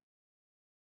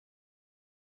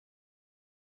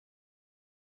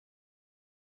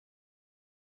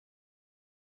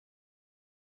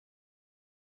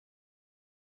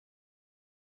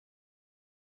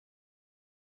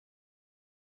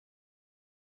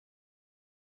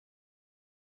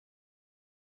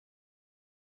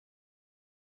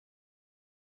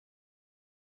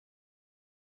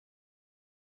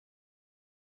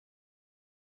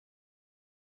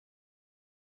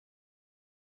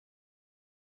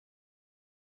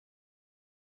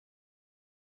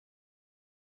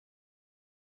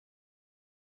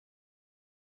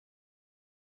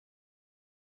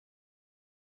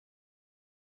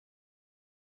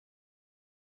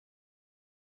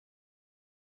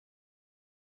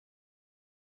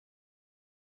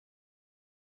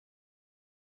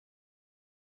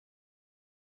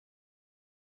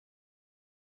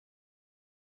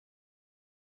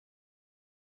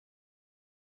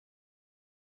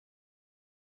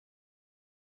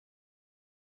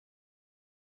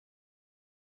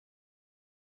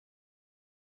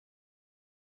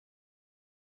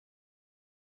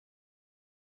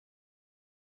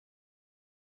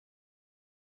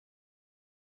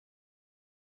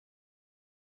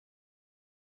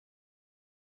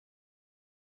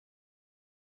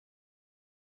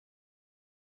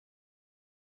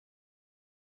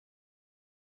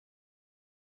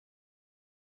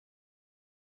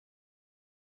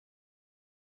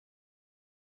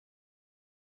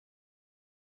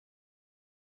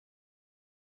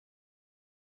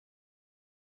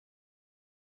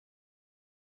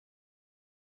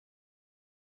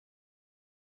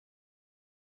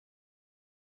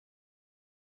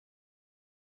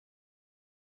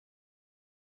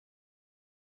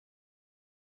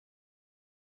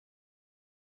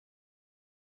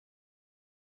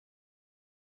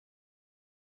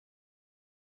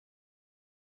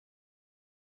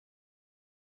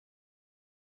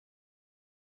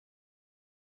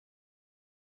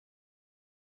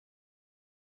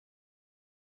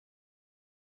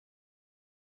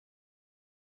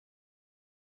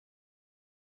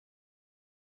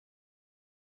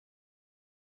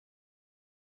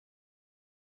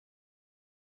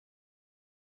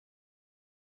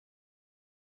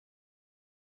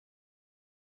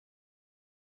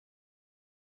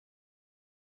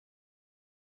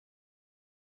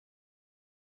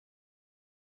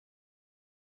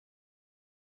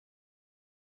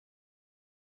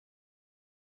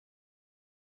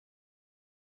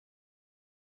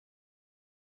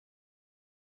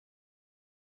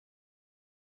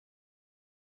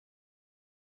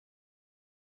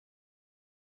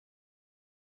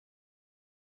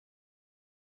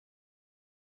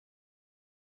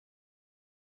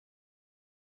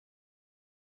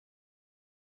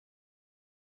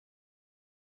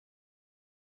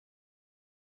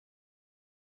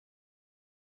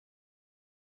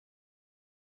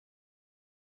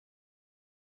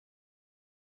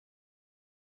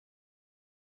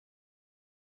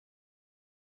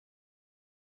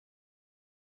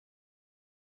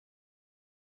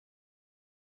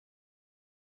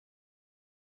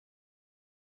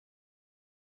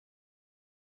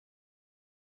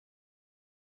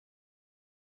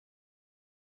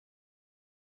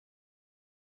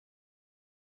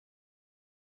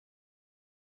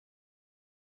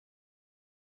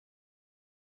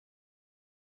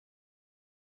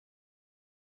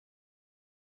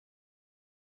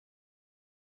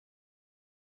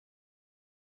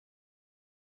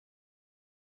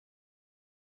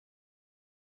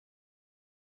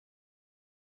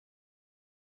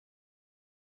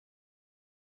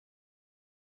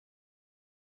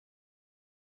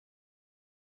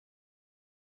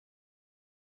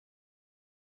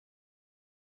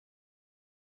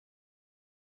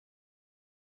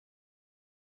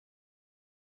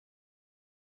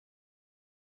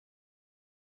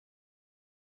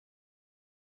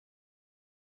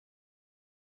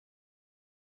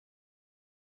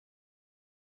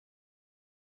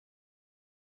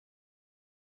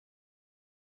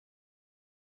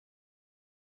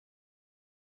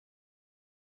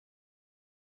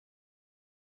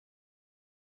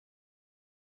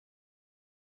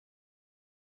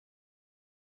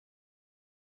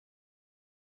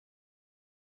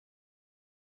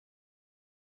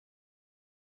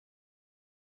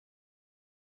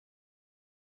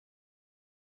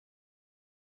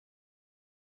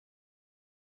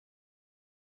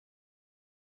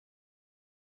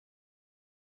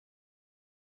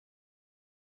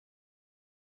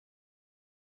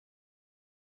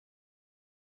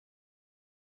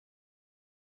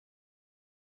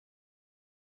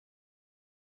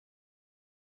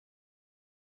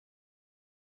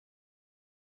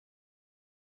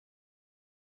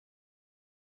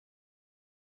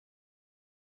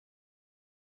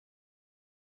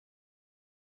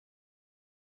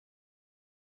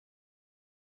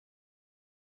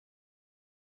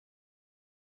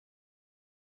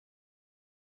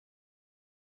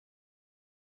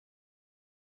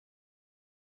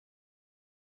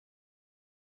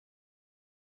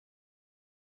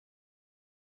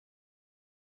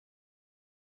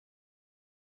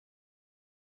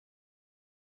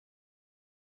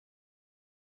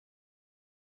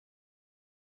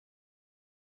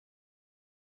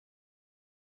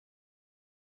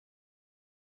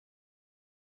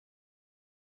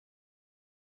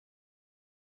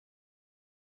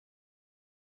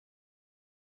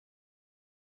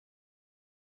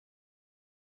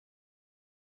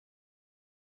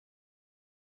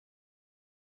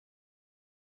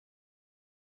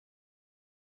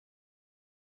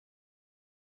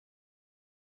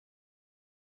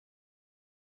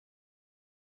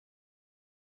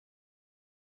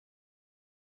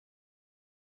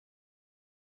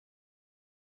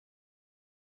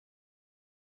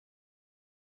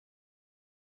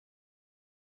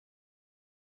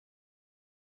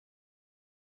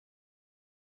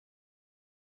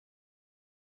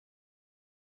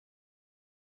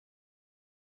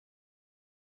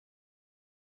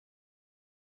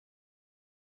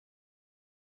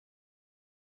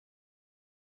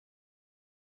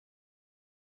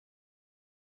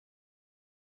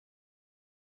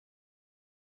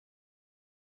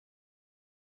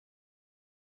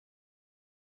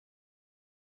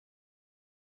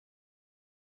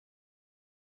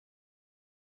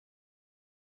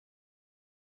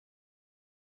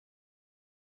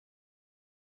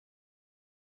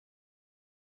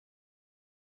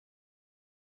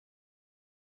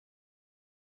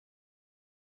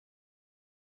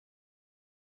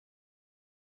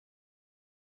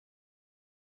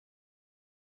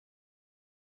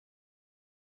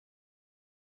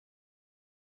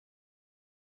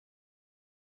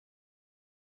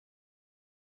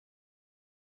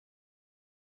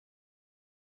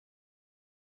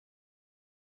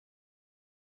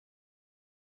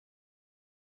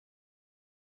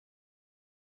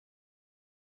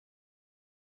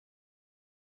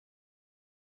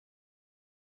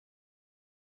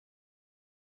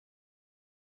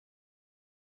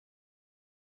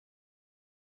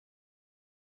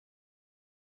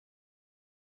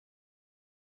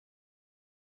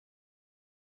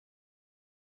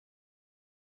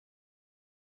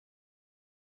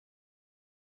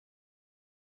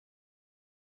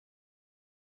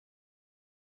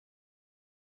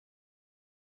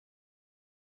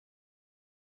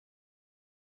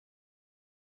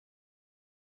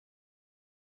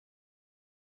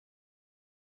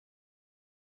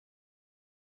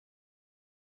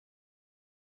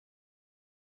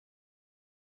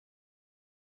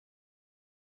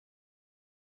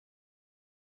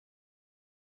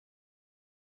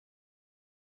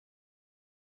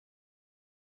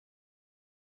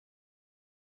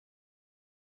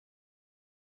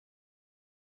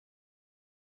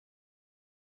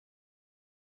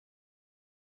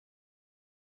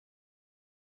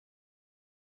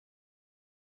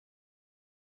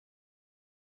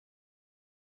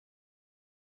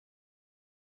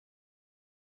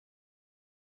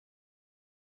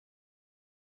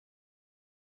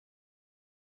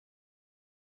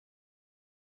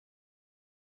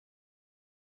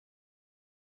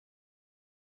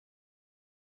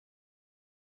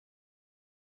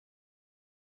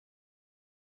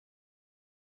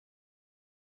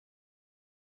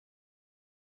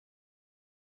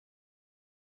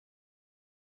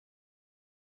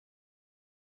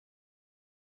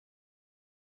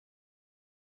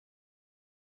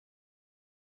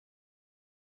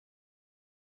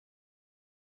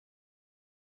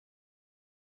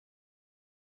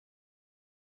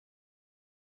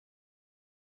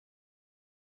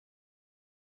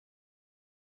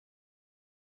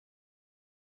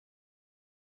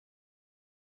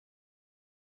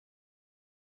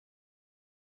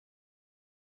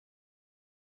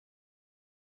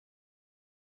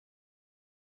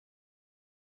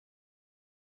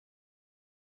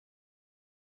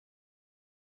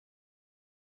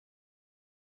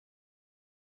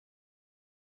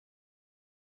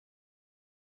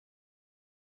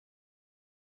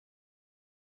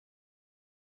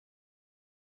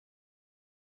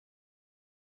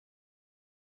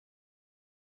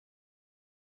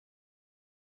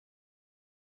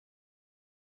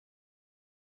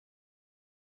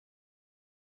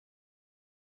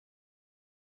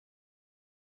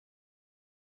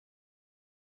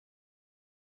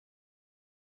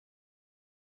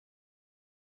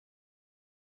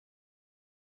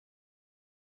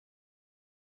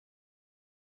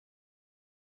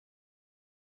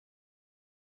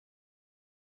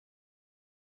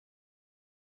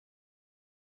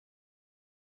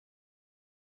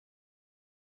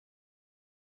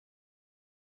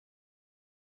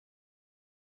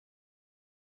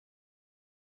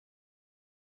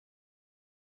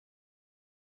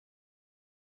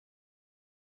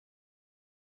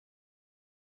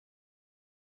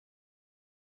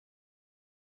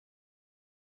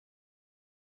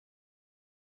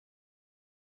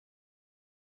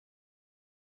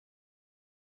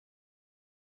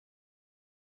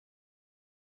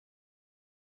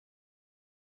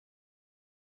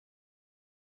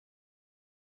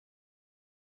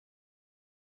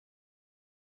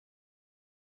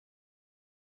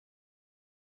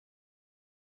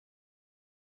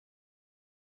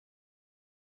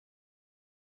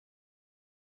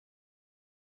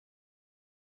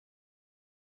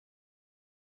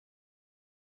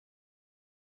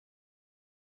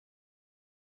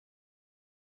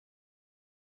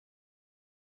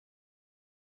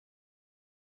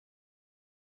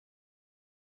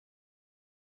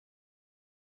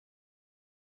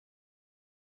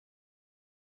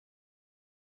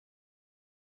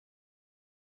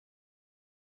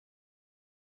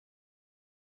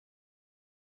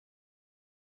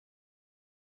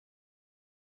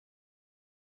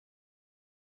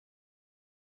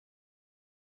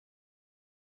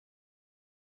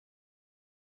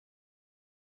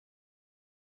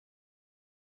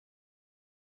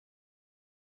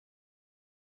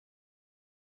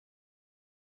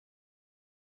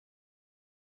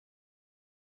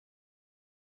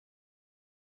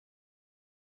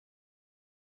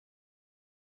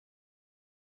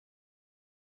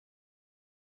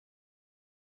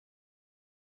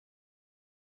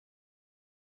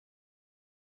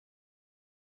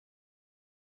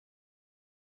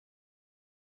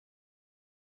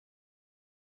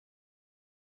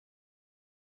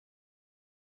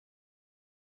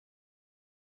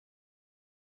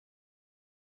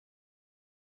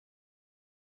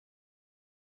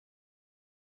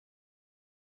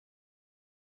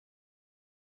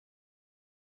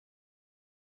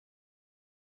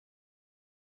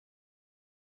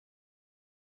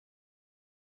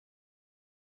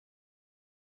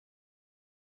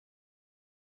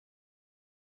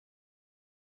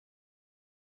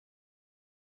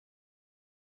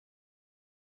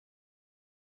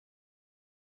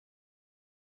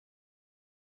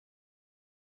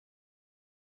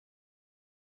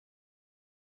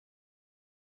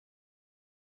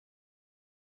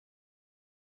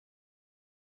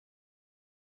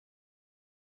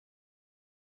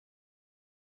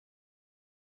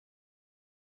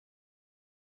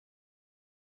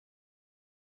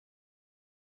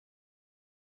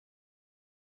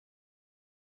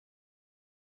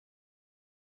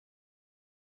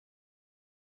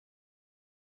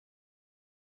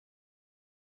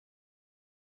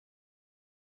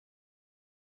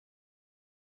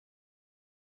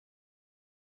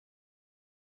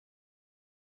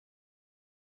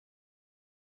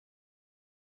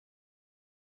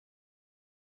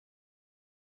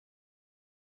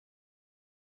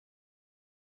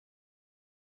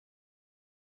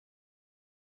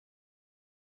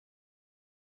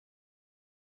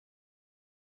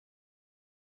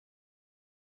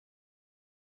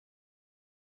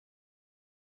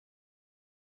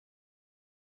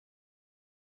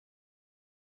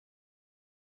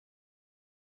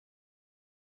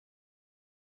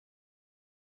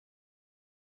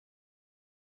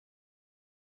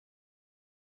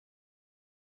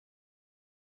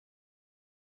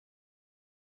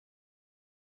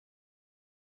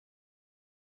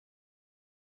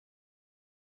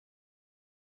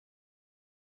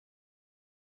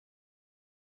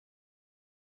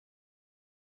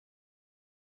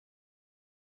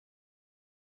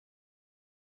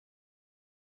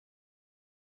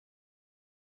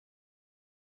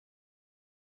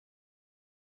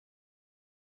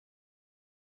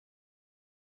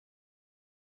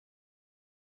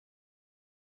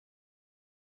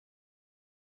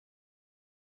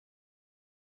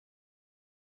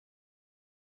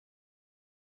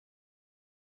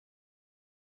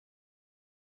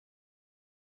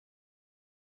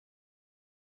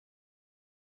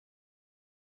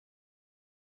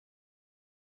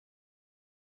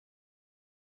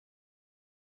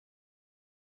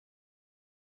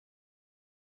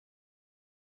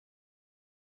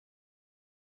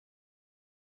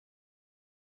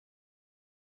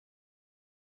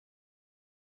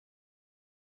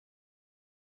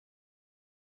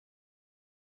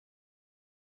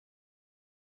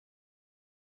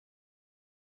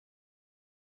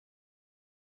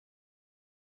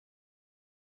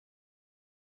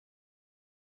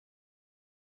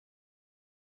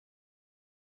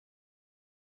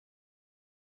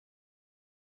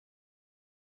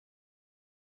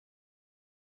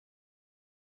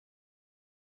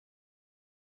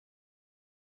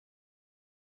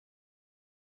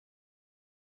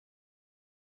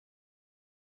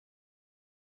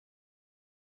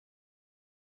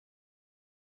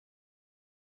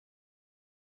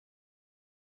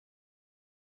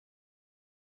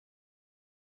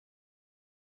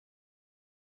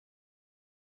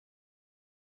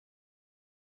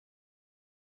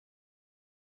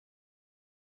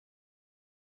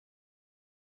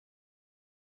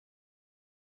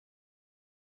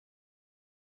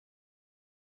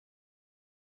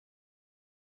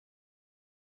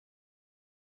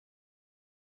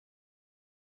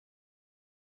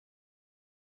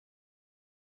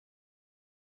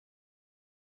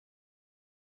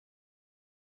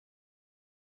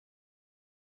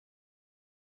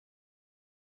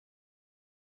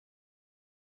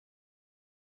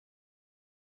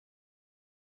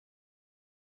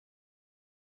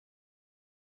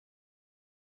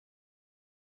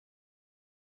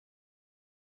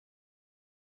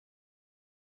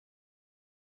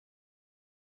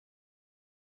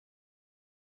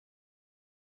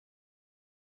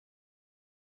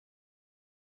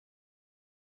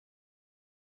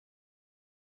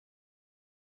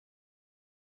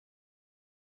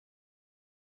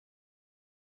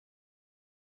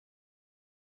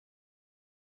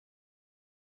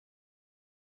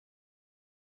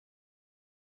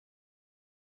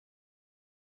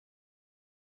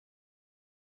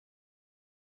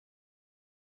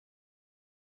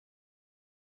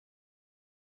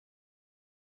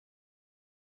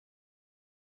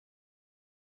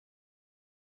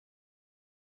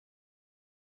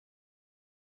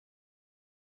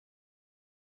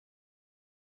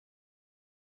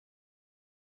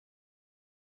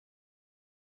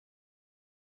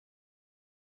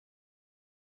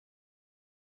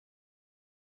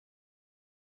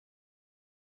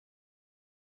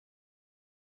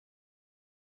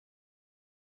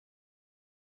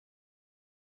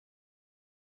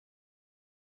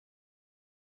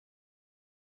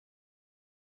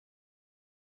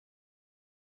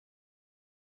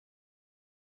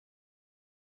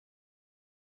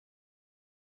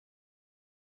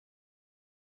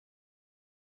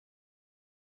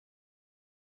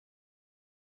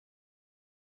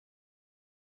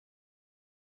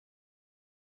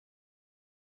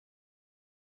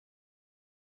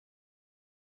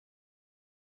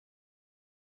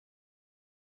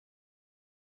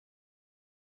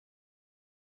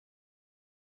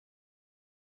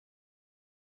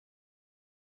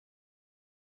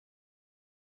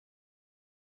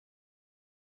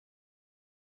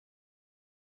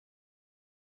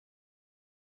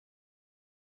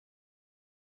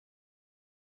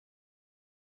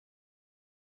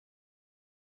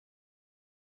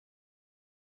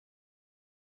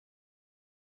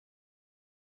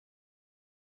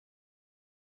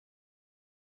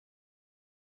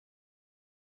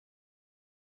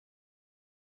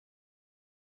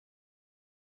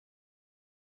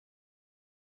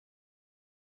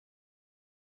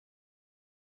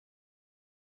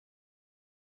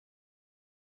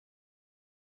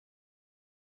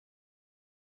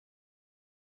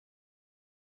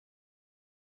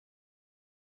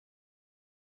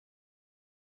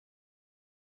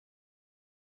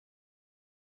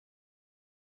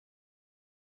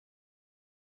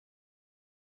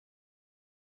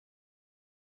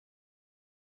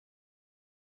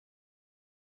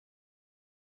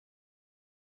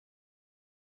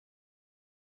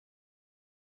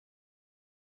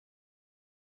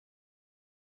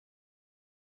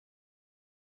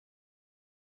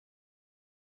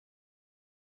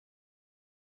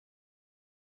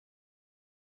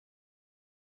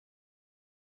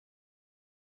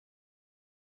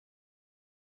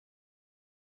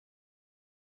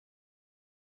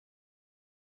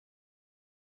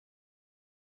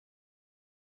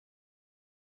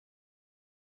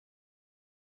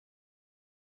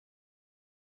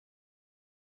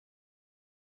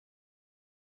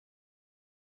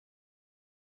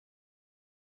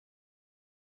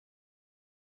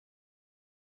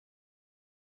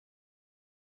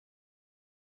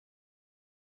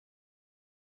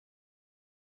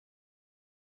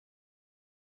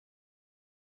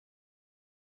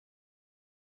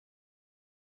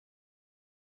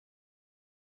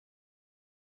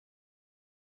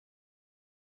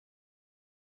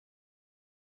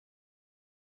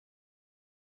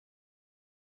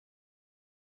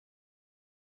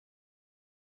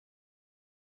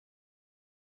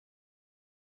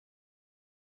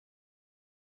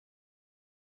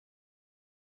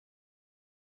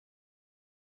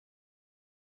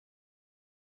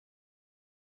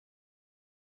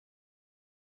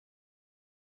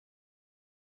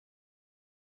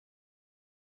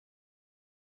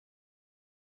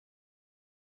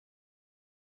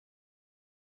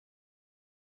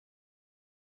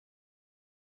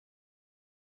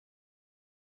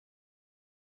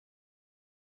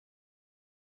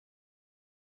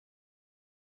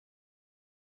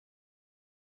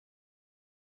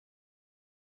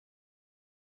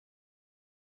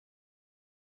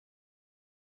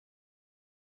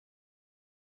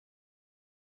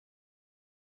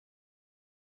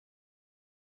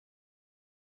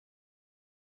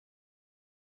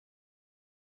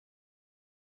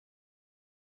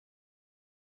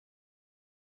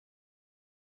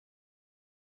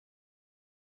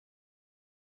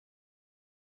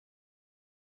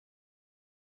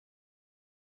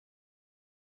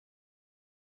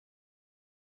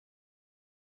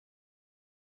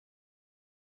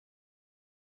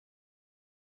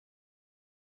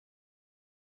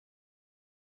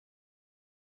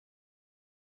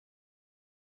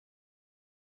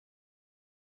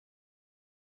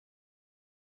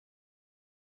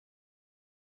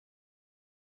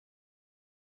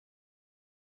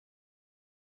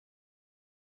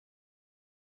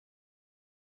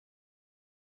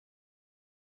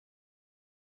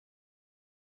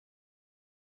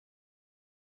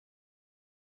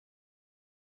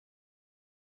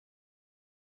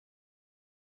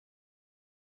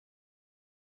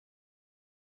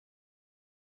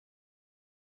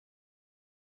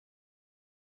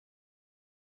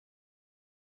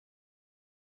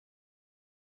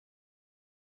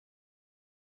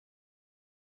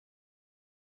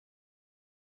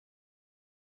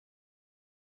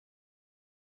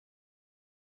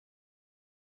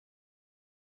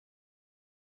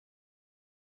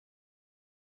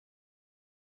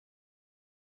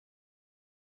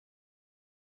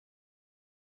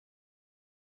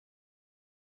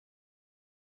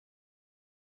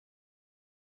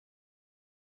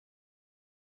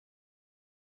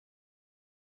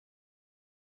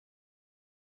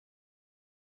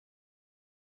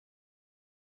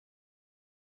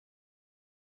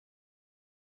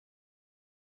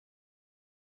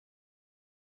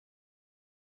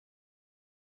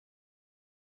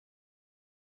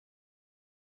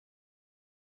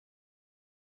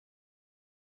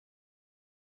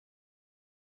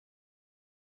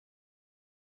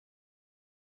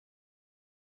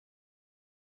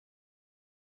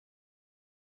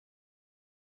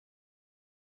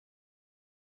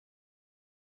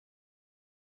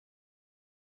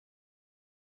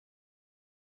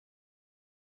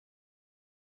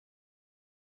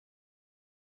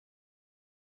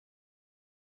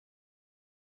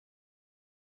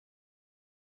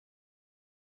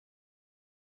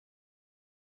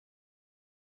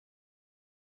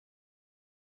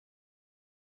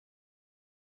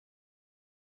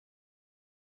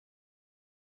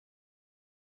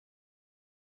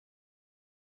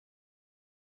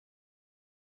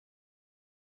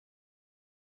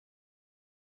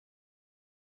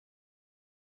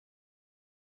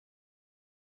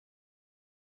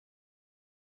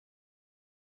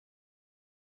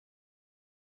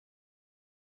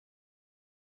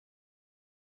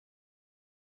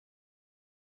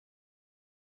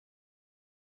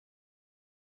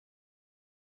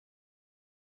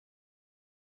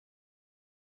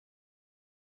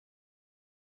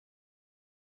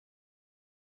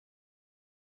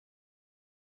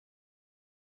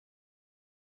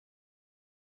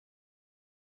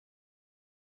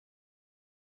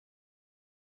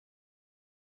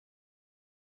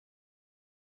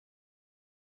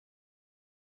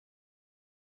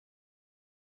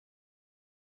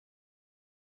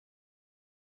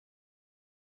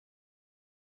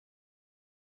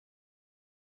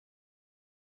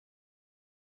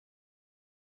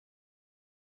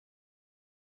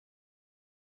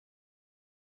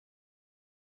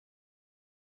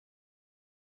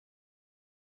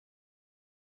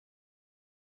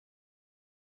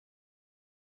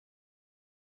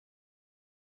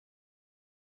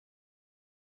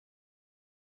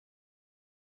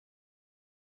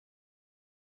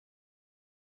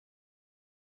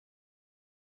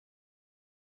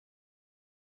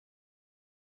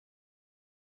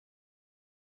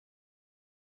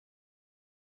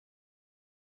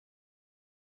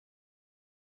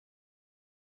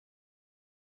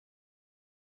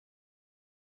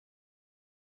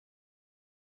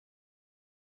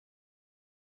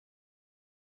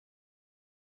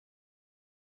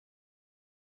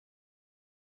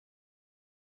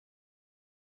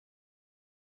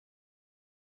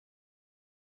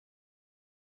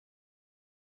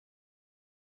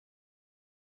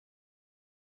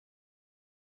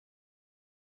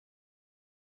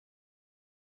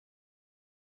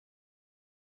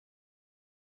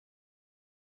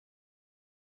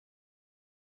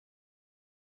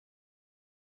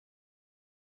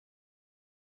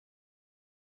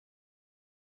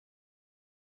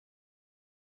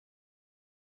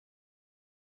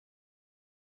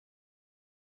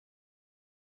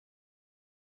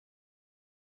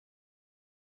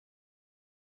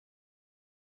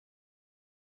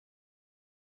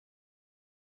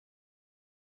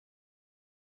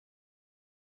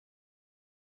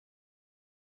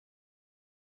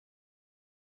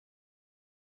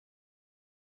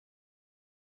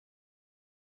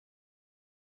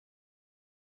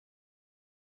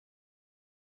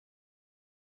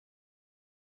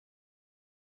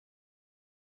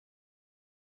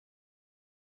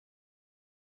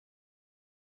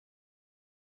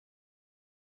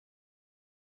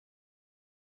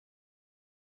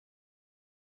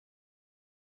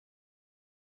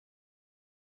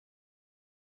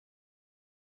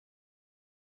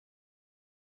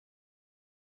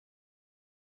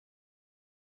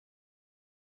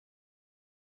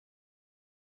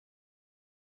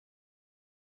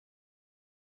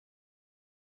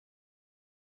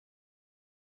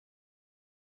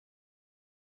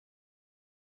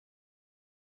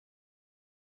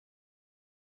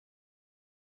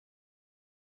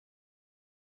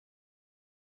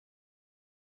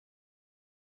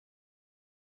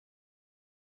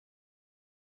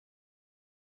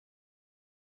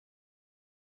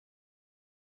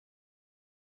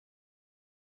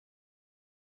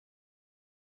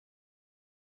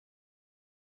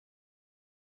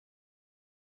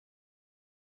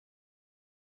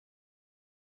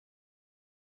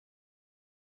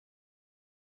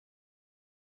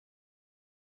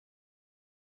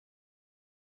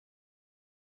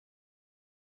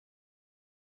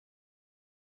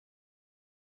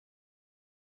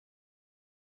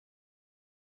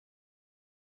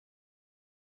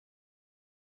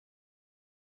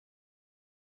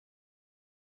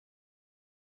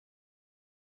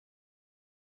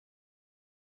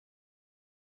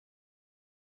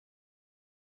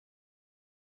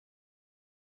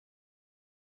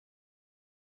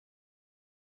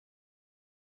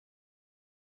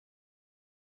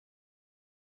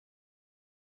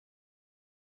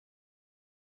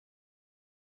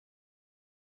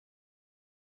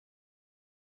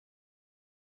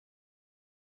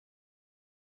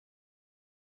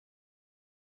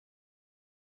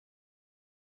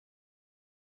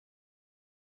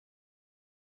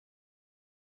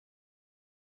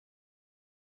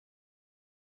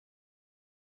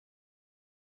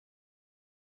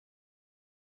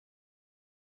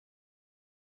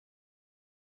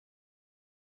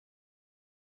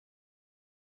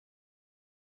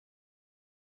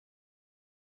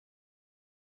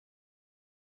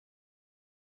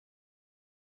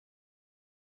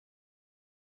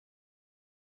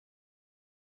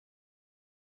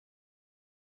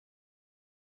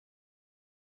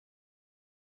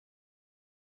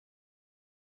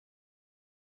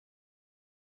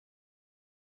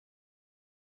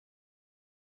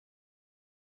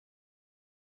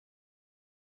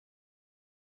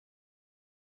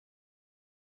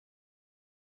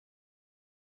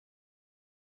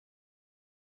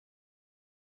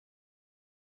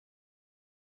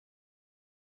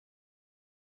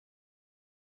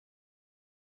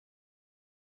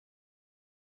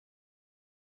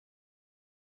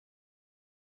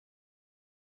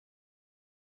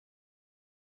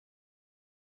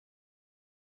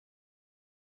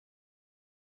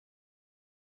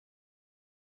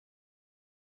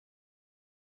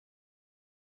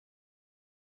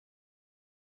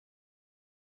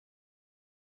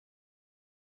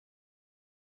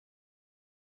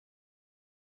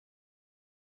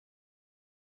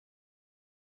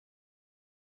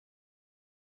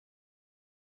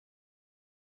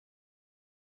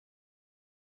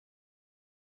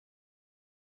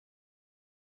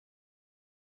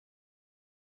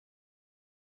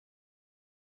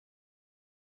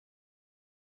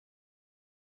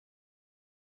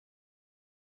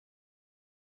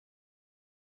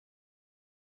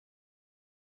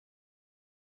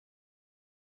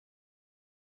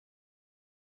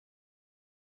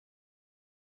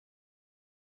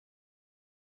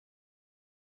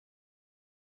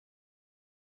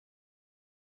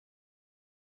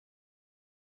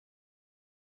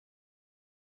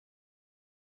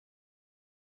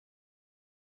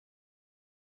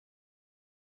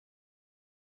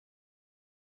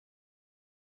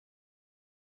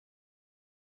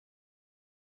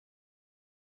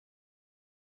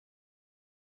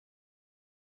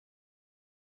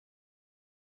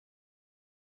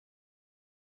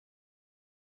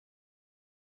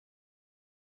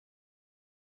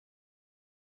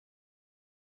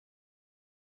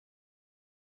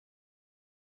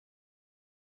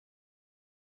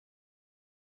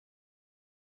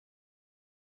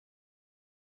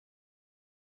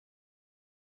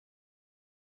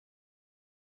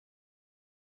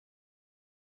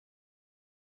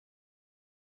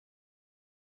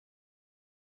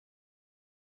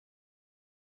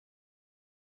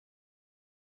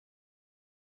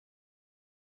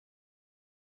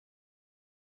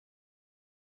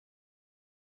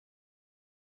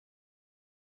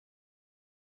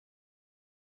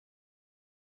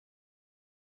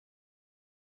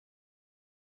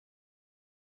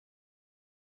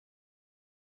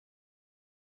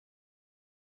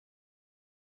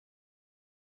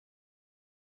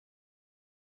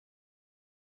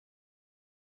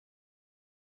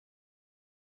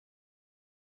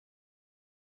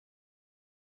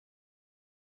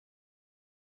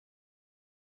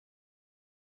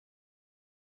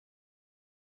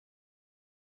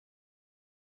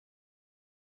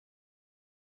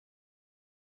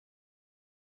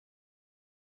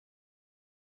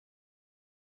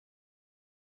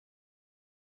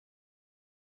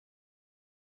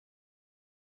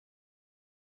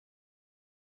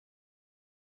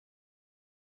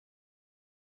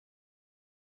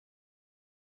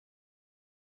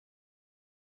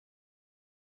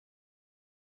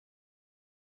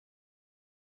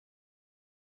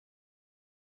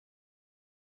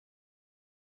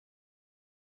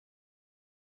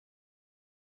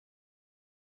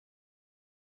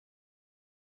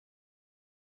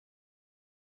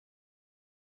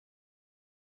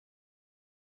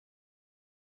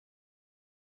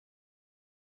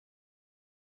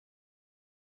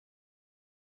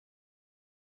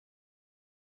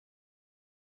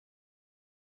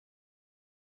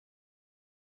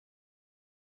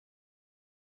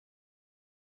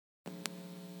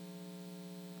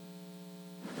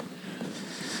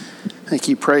 Thank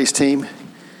you, praise team.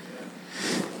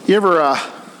 You ever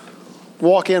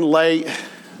walk in late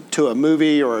to a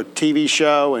movie or a TV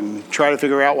show and try to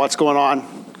figure out what's going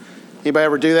on? Anybody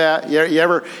ever do that? You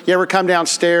ever come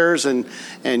downstairs and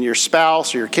your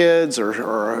spouse or your kids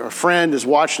or a friend is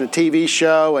watching a TV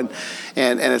show and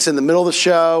it's in the middle of the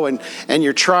show and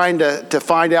you're trying to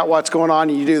find out what's going on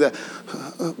and you do the,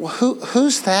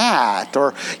 who's that?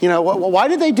 Or, why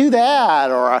did they do that?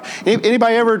 Or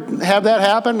anybody ever have that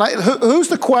happen? Like, who's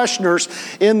the questioners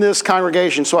in this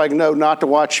congregation so I can know not to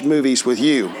watch movies with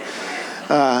you?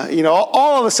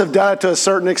 All of us have done it to a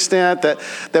certain extent that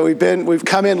we've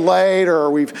come in late or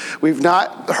we've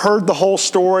not heard the whole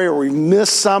story or we've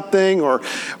missed something or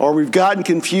we've gotten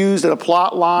confused in a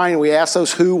plot line and we ask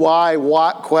those who, why,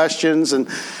 what questions and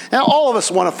all of us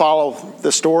want to follow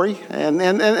the story and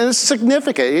it's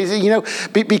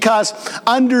significant, because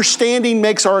understanding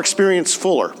makes our experience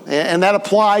fuller and that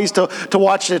applies to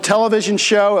watching a television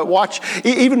show,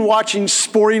 even watching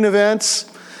sporting events.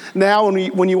 Now,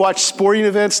 when you watch sporting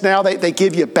events now, they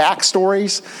give you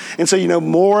backstories. And so you know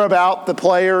more about the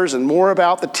players and more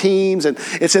about the teams. And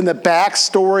it's in the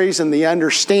backstories and the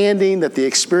understanding that the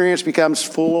experience becomes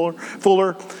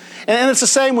fuller. And it's the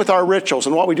same with our rituals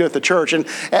and what we do at the church. And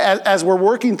as we're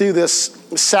working through this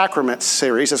sacrament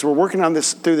series, as we're working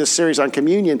through this series on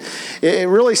communion, it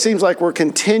really seems like we're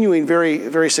continuing very,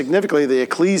 very significantly the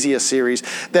Ecclesia series,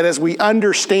 that as we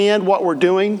understand what we're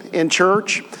doing in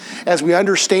church, as we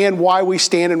understand why we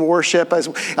stand in worship, as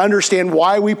we understand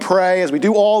why we pray, as we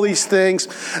do all these things,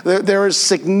 there is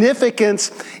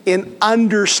significance in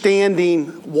understanding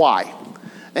why.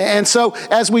 And so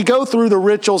as we go through the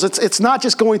rituals, it's not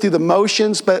just going through the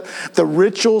motions, but the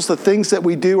rituals, the things that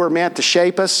we do are meant to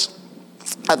shape us.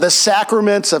 The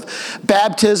sacraments of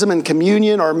baptism and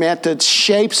communion are meant to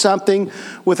shape something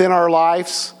within our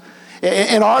lives.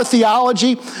 In our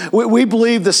theology, we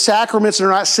believe the sacraments are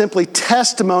not simply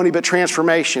testimony, but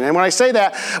transformation. And when I say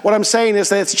that, what I'm saying is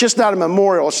that it's just not a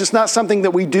memorial. It's just not something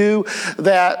that we do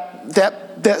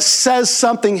that says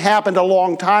something happened a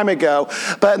long time ago.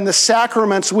 But in the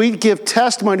sacraments, we give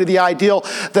testimony to the ideal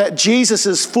that Jesus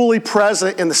is fully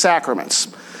present in the sacraments.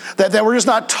 That we're just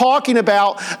not talking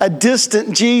about a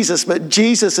distant Jesus, but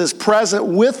Jesus is present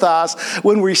with us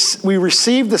when we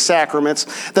receive the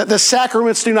sacraments. That the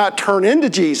sacraments do not turn into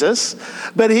Jesus,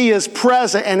 but He is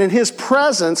present, and in His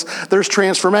presence, there's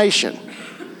transformation.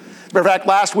 In fact,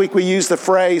 last week we used the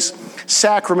phrase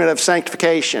sacrament of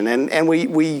sanctification, and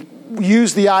we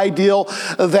used the ideal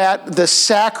that the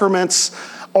sacraments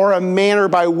are a manner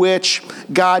by which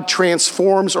God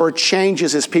transforms or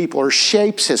changes His people or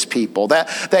shapes His people.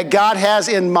 That God has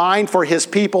in mind for His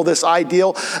people this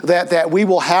ideal that we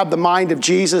will have the mind of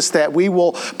Jesus, that we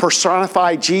will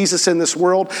personify Jesus in this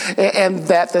world, and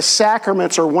that the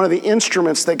sacraments are one of the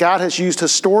instruments that God has used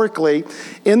historically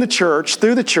in the church,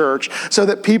 through the church, so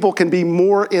that people can be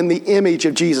more in the image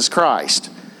of Jesus Christ.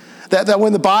 That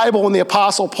when the Bible, when the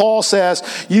Apostle Paul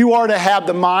says, you are to have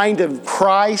the mind of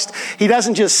Christ, he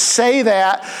doesn't just say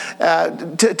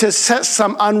that to set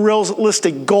some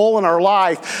unrealistic goal in our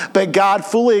life, but God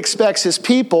fully expects His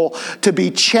people to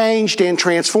be changed and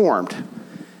transformed.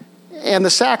 And the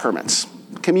sacraments,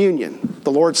 communion,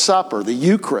 the Lord's Supper, the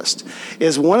Eucharist,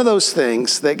 is one of those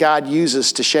things that God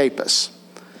uses to shape us.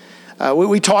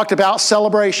 We talked about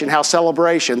celebration, how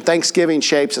celebration, Thanksgiving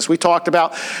shapes us. We talked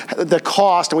about the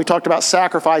cost, and we talked about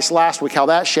sacrifice last week, how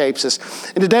that shapes us.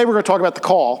 And today we're going to talk about the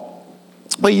call.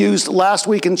 We used last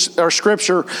week in our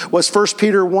scripture was 1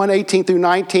 Peter 1:18 through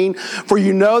 19. For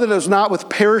you know that it was not with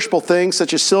perishable things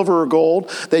such as silver or gold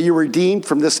that you were redeemed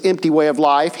from this empty way of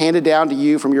life handed down to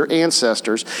you from your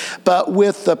ancestors, but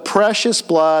with the precious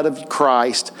blood of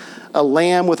Christ, a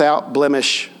lamb without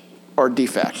blemish or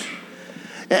defect.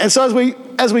 And so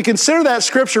as we consider that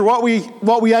scripture, what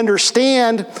we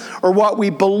understand or what we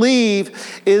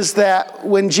believe is that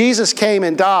when Jesus came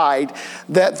and died,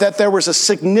 that there was a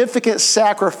significant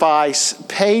sacrifice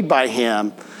paid by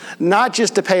Him, not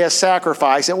just to pay a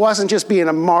sacrifice. It wasn't just being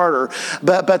a martyr,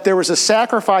 but there was a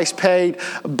sacrifice paid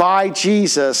by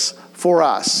Jesus for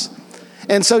us.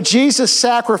 And so Jesus'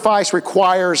 sacrifice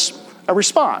requires a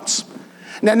response.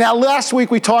 Now, last week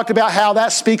we talked about how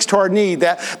that speaks to our need,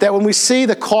 that when we see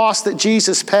the cost that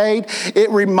Jesus paid,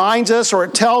 it reminds us or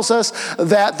it tells us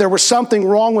that there was something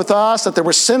wrong with us, that there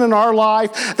was sin in our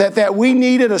life, that we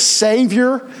needed a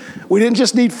Savior. We didn't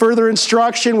just need further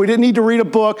instruction. We didn't need to read a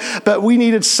book, but we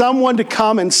needed someone to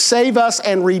come and save us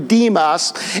and redeem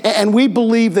us. And we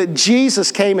believe that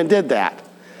Jesus came and did that.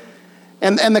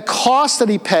 And the cost that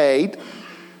He paid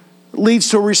leads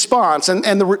to a response.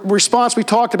 And the response we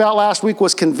talked about last week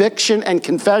was conviction and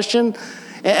confession.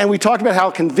 And we talked about how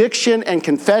conviction and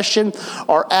confession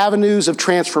are avenues of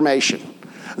transformation.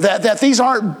 That these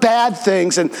aren't bad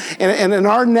things. And in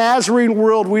our Nazarene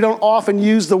world, we don't often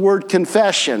use the word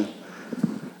confession.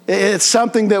 It's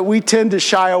something that we tend to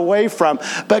shy away from.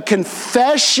 But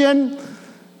confession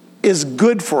is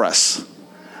good for us.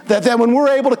 That when we're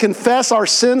able to confess our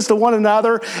sins to one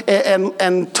another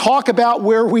and talk about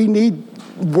where we need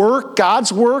work,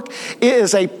 God's work, it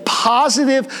is a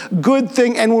positive, good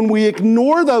thing. And when we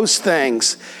ignore those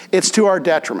things, it's to our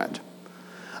detriment.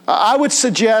 I would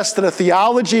suggest that a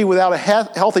theology without a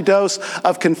healthy dose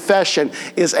of confession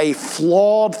is a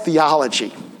flawed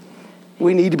theology.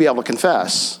 We need to be able to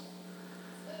confess.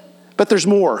 But there's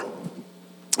more.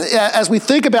 As we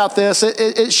think about this,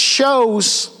 it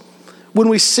shows when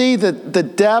we see the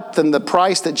depth and the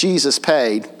price that Jesus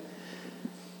paid,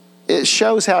 it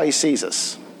shows how he sees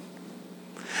us.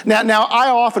 Now, I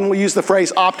often will use the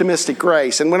phrase optimistic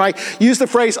grace. And when I use the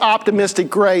phrase optimistic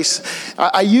grace,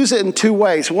 I use it in two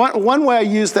ways. One way I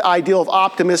use the ideal of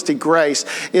optimistic grace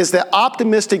is that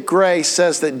optimistic grace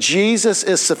says that Jesus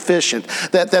is sufficient,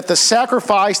 that the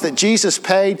sacrifice that Jesus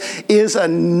paid is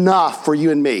enough for you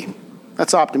and me.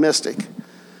 That's optimistic.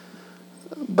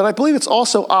 But I believe it's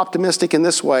also optimistic in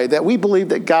this way, that we believe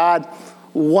that God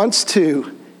wants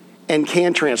to and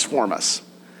can transform us.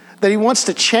 That he wants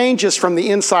to change us from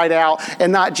the inside out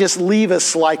and not just leave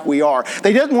us like we are. That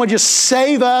he doesn't want to just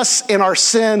save us in our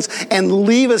sins and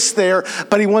leave us there,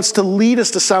 but he wants to lead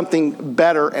us to something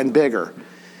better and bigger.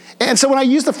 And so when I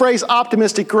use the phrase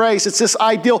optimistic grace, it's this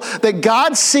ideal that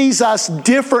God sees us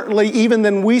differently even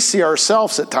than we see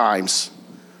ourselves at times.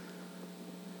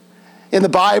 In the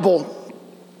Bible,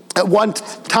 at one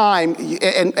time,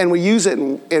 and we use it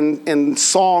in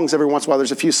songs every once in a while,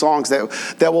 there's a few songs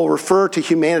that will refer to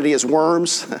humanity as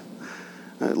worms.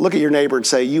 Look at your neighbor and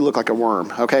say, you look like a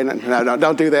worm, okay? No,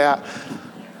 don't do that.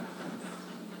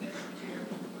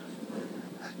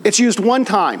 It's used one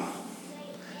time.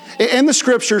 In the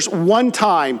scriptures, one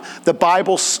time, the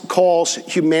Bible calls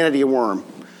humanity a worm.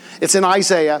 It's in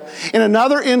Isaiah. In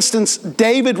another instance,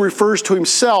 David refers to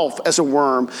himself as a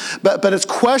worm, but it's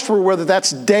questionable whether that's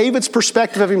David's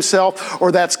perspective of himself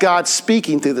or that's God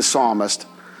speaking through the psalmist.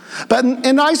 But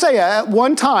in Isaiah, at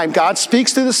one time, God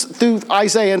speaks through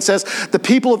Isaiah and says, the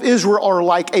people of Israel are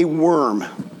like a worm.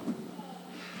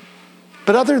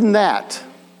 But other than that,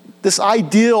 this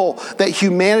ideal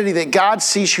that God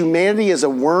sees humanity as a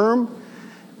worm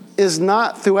is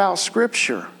not throughout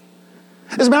Scripture.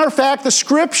 As a matter of fact, the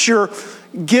Scripture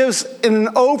gives in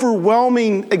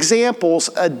overwhelming examples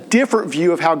a different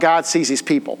view of how God sees his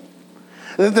people.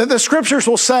 The Scriptures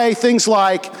will say things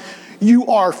like, you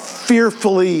are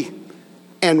fearfully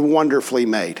and wonderfully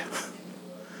made.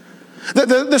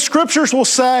 The Scriptures will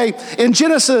say in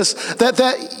Genesis that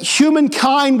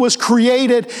humankind was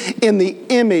created in the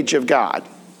image of God.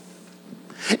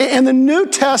 In the New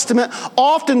Testament,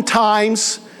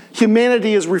 oftentimes,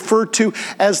 humanity is referred to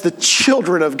as the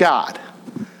children of God.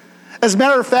 As a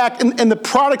matter of fact, in the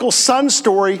prodigal son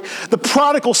story, the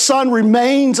prodigal son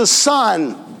remains a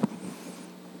son,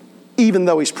 even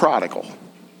though he's prodigal.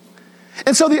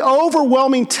 And so the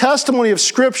overwhelming testimony of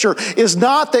Scripture is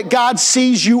not that God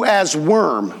sees you as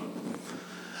worm,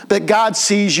 but God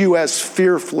sees you as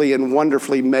fearfully and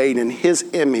wonderfully made in his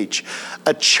image,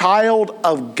 a child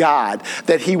of God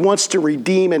that he wants to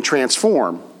redeem and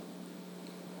transform.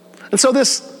 And so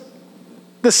this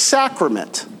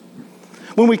sacrament,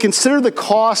 when we consider the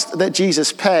cost that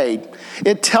Jesus paid,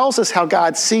 it tells us how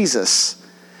God sees us.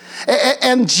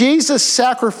 And Jesus'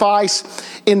 sacrifice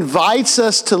invites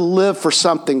us to live for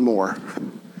something more.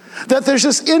 That there's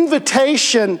this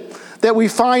invitation that we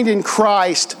find in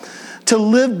Christ to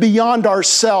live beyond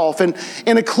ourselves. And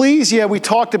in Ecclesia, we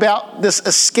talked about this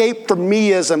escape from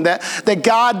meism, that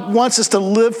God wants us to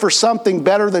live for something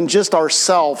better than just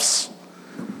ourselves.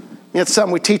 It's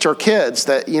something we teach our kids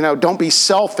that, don't be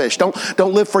selfish. Don't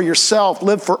live for yourself.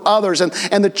 Live for others.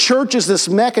 And the church is this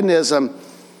mechanism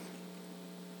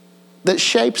that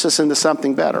shapes us into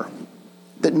something better,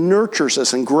 that nurtures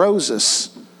us and grows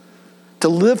us to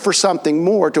live for something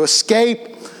more, to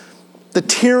escape the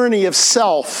tyranny of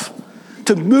self,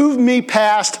 to move me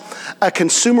past a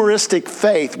consumeristic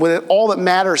faith when all that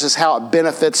matters is how it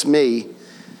benefits me.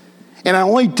 And I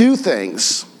only do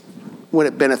things when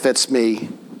it benefits me.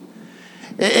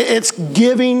 It's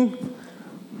giving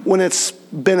when it's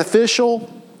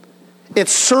beneficial.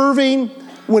 It's serving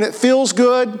when it feels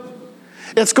good.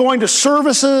 It's going to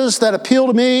services that appeal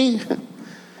to me.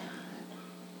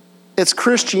 It's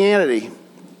Christianity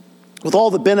with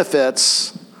all the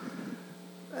benefits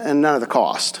and none of the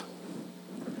cost.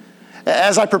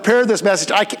 As I prepared this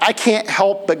message, I can't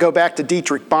help but go back to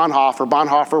Dietrich Bonhoeffer.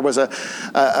 Bonhoeffer was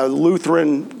a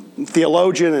Lutheran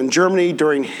theologian in Germany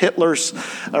during Hitler's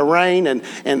reign, and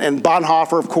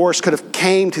Bonhoeffer, of course, could have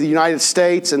came to the United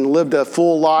States and lived a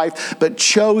full life, but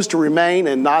chose to remain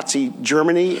in Nazi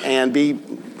Germany and be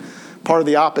part of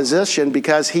the opposition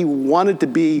because he wanted to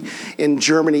be in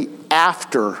Germany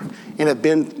after and have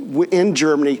been in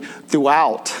Germany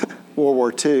throughout World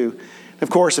War II. Of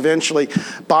course, eventually,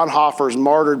 Bonhoeffer is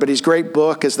martyred, but his great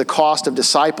book is The Cost of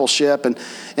Discipleship. And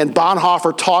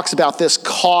Bonhoeffer talks about this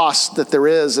cost that there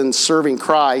is in serving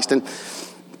Christ. And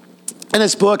in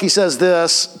his book, he says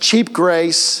this: cheap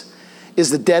grace is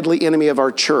the deadly enemy of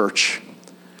our church.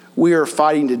 We are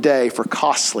fighting today for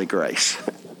costly grace.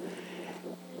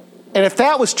 And if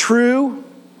that was true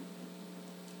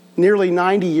nearly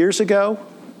 90 years ago,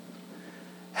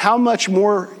 how much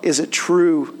more is it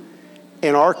true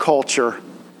in our culture,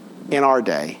 in our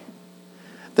day?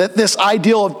 That this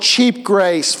ideal of cheap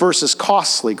grace versus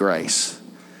costly grace.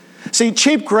 See,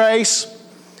 cheap grace,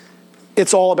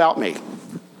 it's all about me.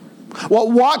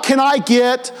 Well, what can I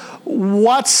get?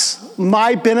 What's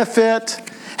my benefit?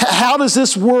 How does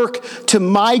this work to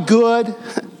my good?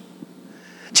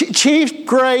 Cheap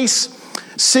grace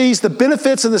sees the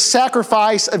benefits of the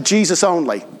sacrifice of Jesus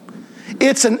only.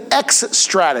 It's an exit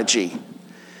strategy.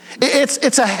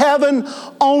 It's a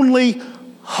heaven-only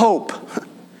hope.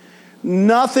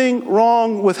 Nothing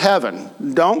wrong with heaven.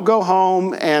 Don't go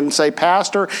home and say,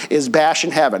 Pastor is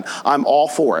bashing heaven. I'm all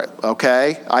for it,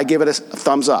 okay? I give it a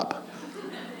thumbs up.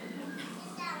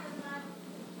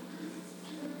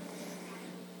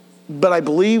 But I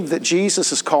believe that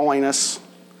Jesus is calling us,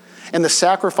 and the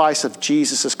sacrifice of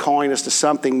Jesus is calling us to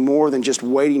something more than just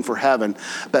waiting for heaven,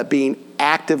 but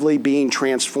actively being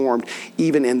transformed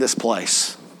even in this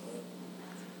place.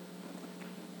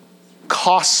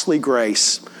 Costly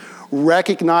grace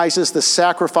recognizes the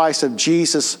sacrifice of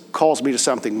Jesus calls me to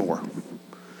something more.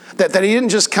 That he didn't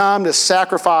just come to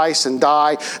sacrifice and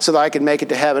die so that I could make it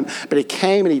to heaven, but he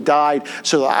came and he died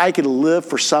so that I could live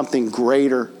for something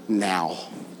greater now.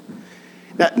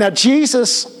 Now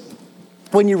Jesus,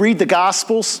 when you read the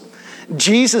Gospels,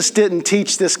 Jesus didn't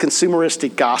teach this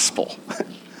consumeristic gospel.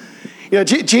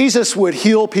 Jesus would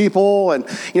heal people, and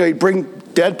he'd bring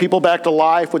dead people back to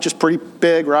life, which is pretty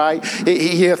big, right?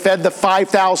 He fed the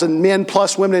 5,000 men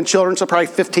plus women and children, so probably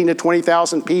 15 to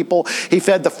 20,000 people. He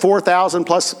fed the 4,000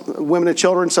 plus women and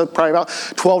children, so probably about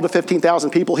 12 to 15,000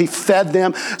 people. He fed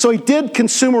them. So he did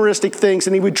consumeristic things,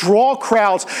 and he would draw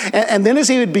crowds. And then as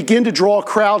he would begin to draw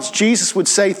crowds, Jesus would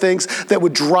say things that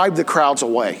would drive the crowds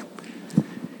away.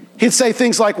 He'd say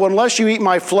things like, well, unless you eat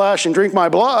my flesh and drink my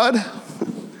blood.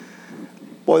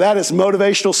 Boy, that is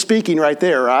motivational speaking right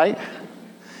there, right?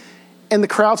 And the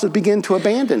crowds would begin to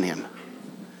abandon him.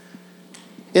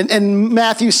 In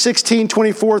Matthew 16,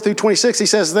 24 through 26, he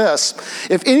says this: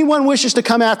 if anyone wishes to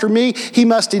come after me, he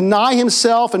must deny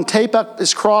himself and take up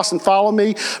his cross and follow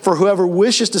me. For whoever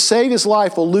wishes to save his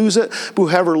life will lose it, but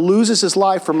whoever loses his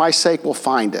life for my sake will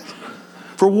find it.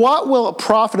 For what will it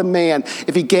profit a man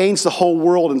if he gains the whole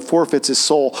world and forfeits his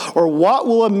soul? Or what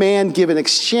will a man give in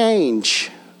exchange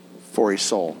for his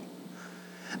soul?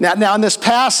 Now in this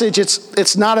passage,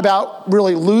 it's not about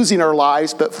really losing our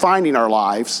lives, but finding our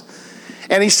lives.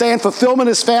 And he's saying fulfillment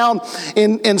is found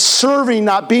in serving,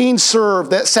 not being served.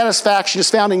 That satisfaction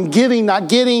is found in giving, not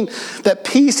getting. That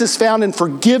peace is found in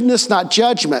forgiveness, not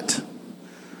judgment.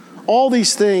 All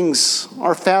these things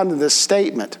are found in this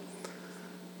statement.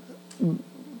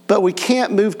 But we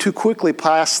can't move too quickly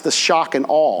past the shock and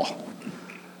awe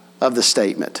of the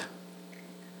statement.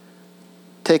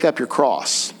 Take up your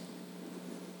cross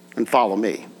and follow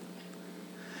me.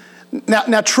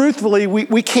 Now, truthfully,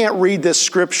 we can't read this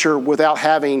scripture without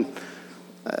having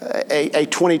a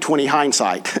 20/20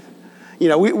 hindsight.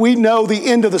 We know the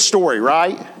end of the story,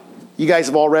 right? You guys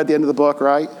have all read the end of the book,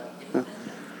 right?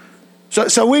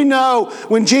 So we know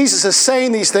when Jesus is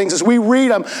saying these things, as we read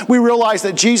them, we realize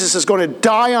that Jesus is going to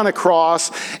die on a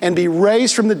cross and be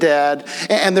raised from the dead,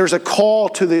 and there's a call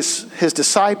to his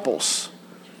disciples.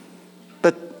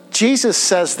 But Jesus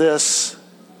says this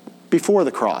before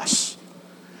the cross.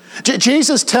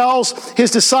 Jesus tells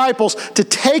his disciples to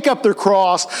take up their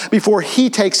cross before he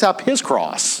takes up his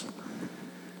cross.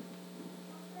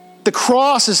 The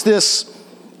cross is this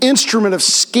instrument of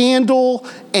scandal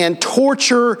and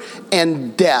torture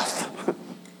and death.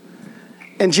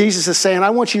 And Jesus is saying,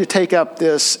 I want you to take up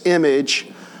this image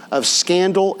of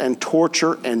scandal and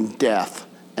torture and death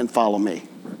and follow me.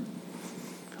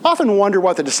 I often wonder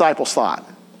what the disciples thought.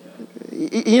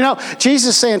 Jesus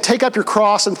is saying, take up your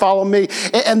cross and follow me.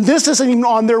 And this isn't even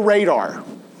on their radar.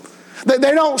 They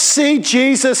don't see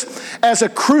Jesus as a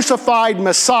crucified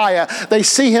Messiah. They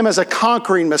see him as a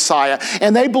conquering Messiah.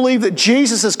 And they believe that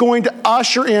Jesus is going to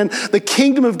usher in the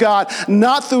kingdom of God,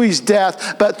 not through his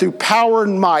death, but through power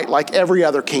and might like every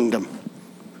other kingdom.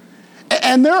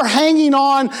 And they're hanging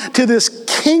on to this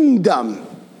kingdom,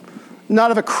 not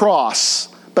of a cross,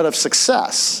 but of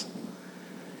success.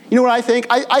 You know what I think?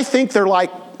 I think they're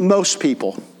like most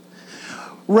people.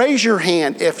 Raise your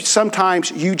hand if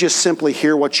sometimes you just simply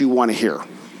hear what you want to hear.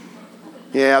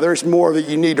 Yeah, there's more that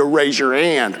you need to raise your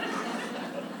hand.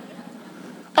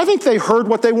 I think they heard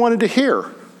what they wanted to hear.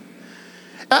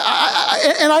 And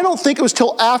I don't think it was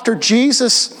till after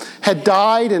Jesus had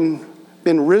died and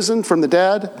been risen from the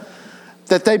dead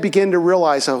that they began to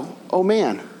realize, oh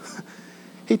man,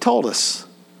 he told us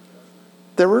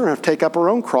that we're going to have to take up our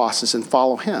own crosses and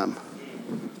follow him.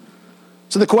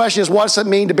 So the question is, what does it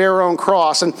mean to bear our own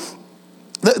cross? And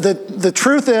the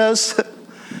truth is,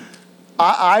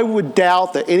 I would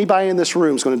doubt that anybody in this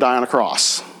room is going to die on a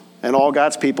cross. And all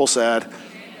God's people said,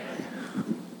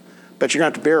 but you're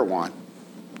going to have to bear one.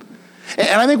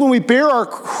 And I think when we bear our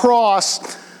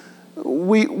cross,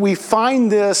 we find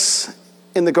this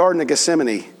in the Garden of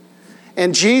Gethsemane.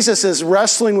 And Jesus is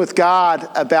wrestling with God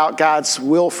about God's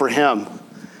will for him.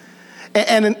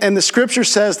 And the scripture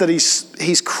says that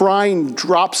he's crying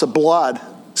drops of blood,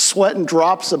 sweating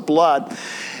drops of blood.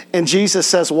 And Jesus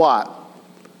says what?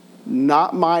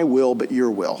 Not my will, but your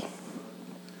will.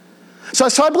 So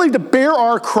I believe to bear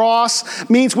our cross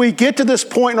means we get to this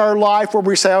point in our life where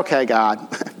we say, okay, God,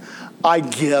 I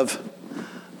give.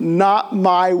 Not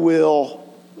my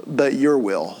will, but your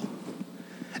will.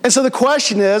 And so the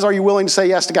question is, are you willing to say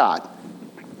yes to God?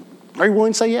 Are you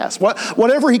willing to say yes?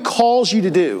 Whatever he calls you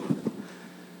to do.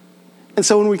 And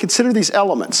so when we consider these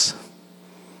elements,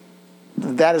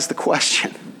 that is the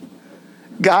question.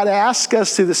 God asks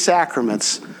us through the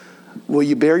sacraments, will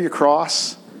you bear your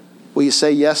cross? Will you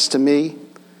say yes to me?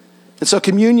 And so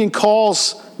communion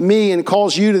calls me and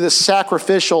calls you to this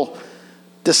sacrificial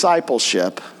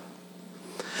discipleship.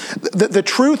 The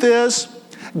truth is,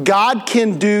 God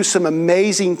can do some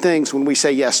amazing things when we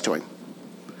say yes to him.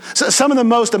 So some of the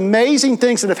most amazing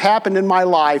things that have happened in my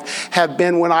life have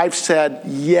been when I've said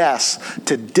yes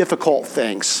to difficult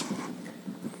things.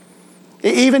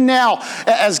 Even now,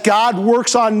 as God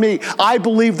works on me, I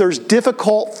believe there's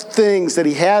difficult things that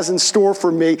he has in store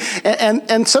for me.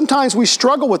 And sometimes we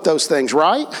struggle with those things,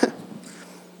 right?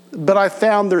 But I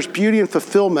found there's beauty and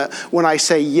fulfillment when I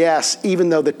say yes, even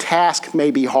though the task may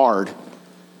be hard.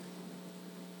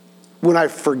 When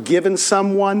I've forgiven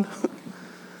someone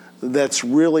that's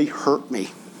really hurt me.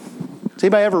 Has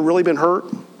anybody ever really been hurt?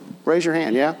 Raise your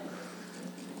hand, yeah?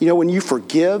 You know, when you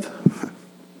forgive,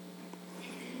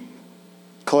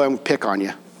 Chloe, I'm going to pick on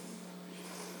you.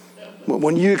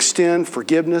 When you extend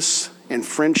forgiveness and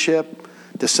friendship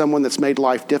to someone that's made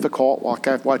life difficult, like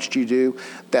I've watched you do,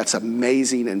 that's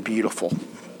amazing and beautiful.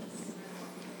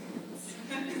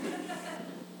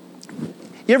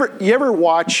 You ever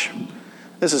watch...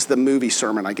 This is the movie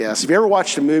sermon, I guess. Have you ever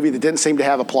watched a movie that didn't seem to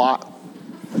have a plot?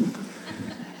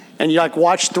 And you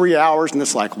watch 3 hours and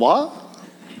it's like, what?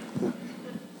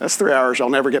 That's 3 hours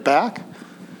I'll never get back.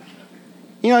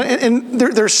 You know, and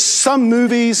there's some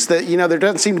movies that, you know, there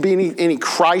doesn't seem to be any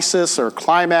crisis or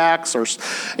climax or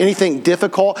anything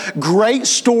difficult. Great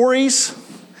stories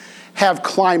have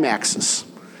climaxes.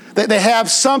 They have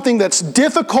something that's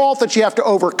difficult that you have to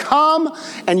overcome,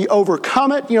 and you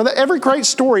overcome it. You know, every great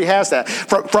story has that.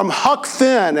 From Huck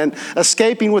Finn and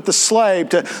escaping with the slave,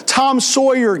 to Tom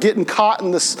Sawyer getting caught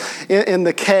in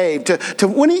the cave,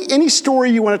 to any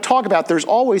story you want to talk about, there's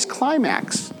always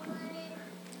climax.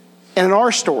 And in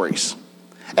our stories,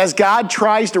 as God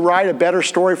tries to write a better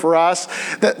story for us,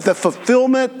 the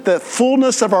fulfillment, the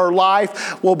fullness of our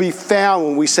life will be found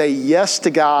when we say yes to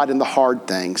God in the hard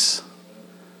things.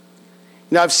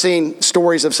 You know, I've seen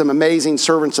stories of some amazing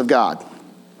servants of God.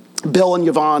 Bill and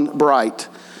Yvonne Bright,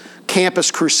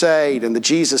 Campus Crusade, and the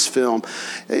Jesus film.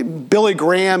 Billy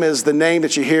Graham is the name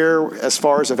that you hear as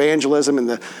far as evangelism in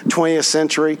the 20th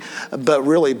century, but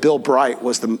really Bill Bright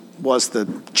was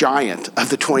the giant of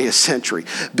the 20th century.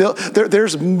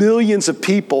 There's millions of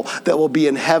people that will be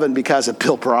in heaven because of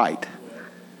Bill Bright.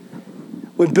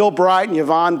 When Bill Bright and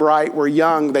Yvonne Bright were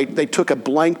young, they took a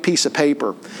blank piece of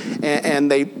paper and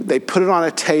they put it on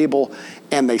a table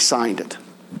and they signed it.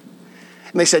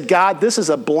 And they said, God, this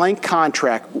is a blank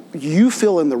contract. You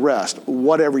fill in the rest,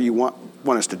 whatever you want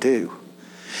us to do.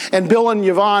 And Bill and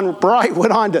Yvonne Bright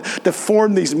went on to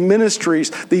form these ministries,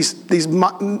 these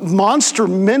monster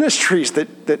ministries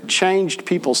that changed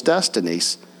people's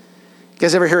destinies. You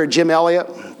guys ever hear of Jim Elliot?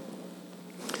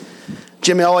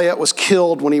 Jim Elliot was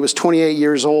killed when he was 28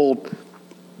 years old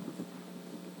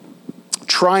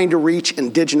trying to reach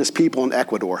indigenous people in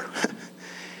Ecuador.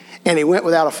 And he went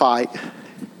without a fight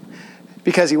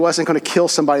because he wasn't going to kill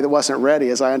somebody that wasn't ready,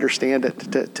 as I understand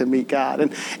it, to meet God.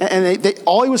 And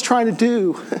all he was trying to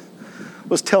do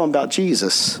was tell him about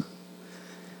Jesus.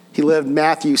 He lived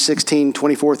Matthew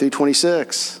 16:24 through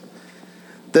 26.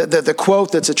 The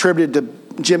quote that's attributed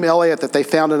to Jim Elliot that they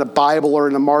found in a Bible or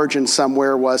in a margin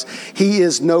somewhere was, "He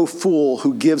is no fool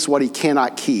who gives what he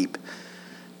cannot keep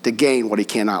to gain what he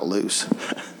cannot lose."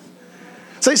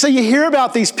 So you hear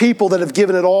about these people that have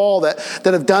given it all, that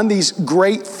have done these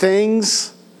great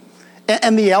things.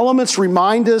 And the elements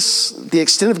remind us the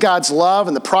extent of God's love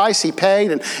and the price he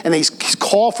paid and his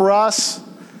call for us.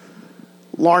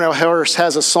 Larnell Harris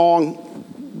has a song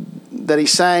that he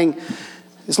sang.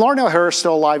 Is Larnell Harris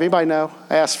still alive? Anybody know?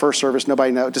 I asked first service,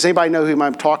 nobody knows. Does anybody know who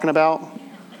I'm talking about?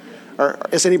 Or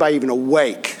is anybody even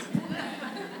awake?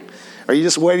 Are you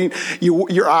just waiting?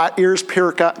 Your ears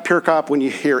perk up when you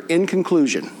hear "in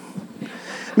conclusion."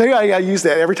 Maybe I use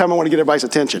that every time I want to get everybody's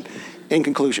attention. In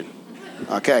conclusion.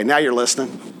 Okay, now you're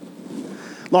listening.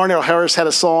 Larnell Harris had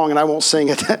a song, and I won't sing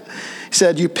it. He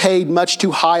said, "You paid much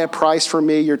too high a price for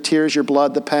me, your tears, your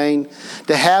blood, the pain.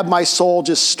 To have my soul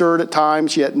just stirred at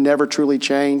times, yet never truly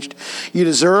changed. You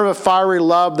deserve a fiery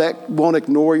love that won't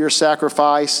ignore your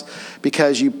sacrifice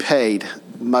because you paid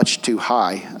much too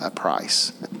high a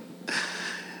price."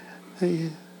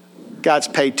 God's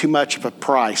paid too much of a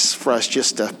price for us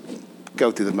just to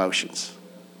go through the motions.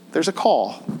 There's a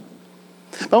call.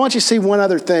 But I want you to see one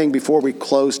other thing before we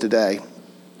close today.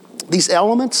 These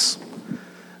elements,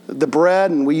 the bread,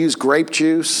 and we use grape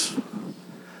juice,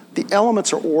 the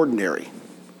elements are ordinary.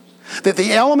 That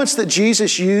the elements that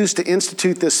Jesus used to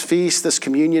institute this feast, this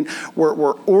communion,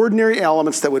 were ordinary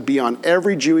elements that would be on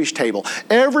every Jewish table.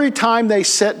 Every time they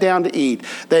sat down to eat,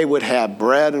 they would have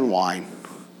bread and wine.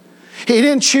 He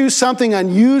didn't choose something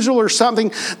unusual or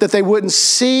something that they wouldn't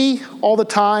see all the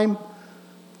time,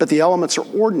 but the elements are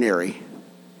ordinary.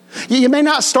 You may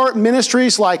not start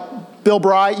ministries like Bill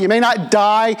Bright. You may not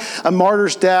die a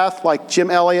martyr's death like Jim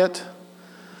Elliot.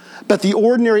 But the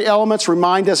ordinary elements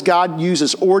remind us God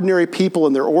uses ordinary people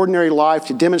in their ordinary life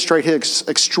to demonstrate his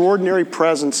extraordinary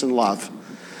presence and love.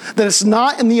 That it's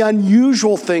not in the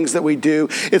unusual things that we do,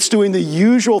 it's doing the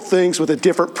usual things with a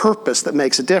different purpose that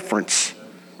makes a difference.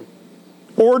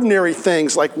 Ordinary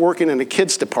things like working in a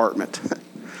kids department.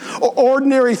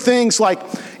 Ordinary things like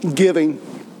giving.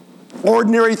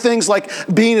 Ordinary things like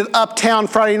being at Uptown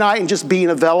Friday night and just being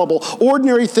available.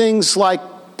 Ordinary things like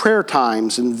prayer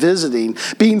times and visiting.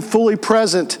 Being fully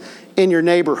present in your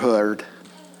neighborhood.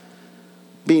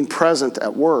 Being present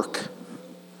at work.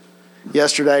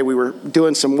 Yesterday we were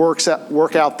doing some work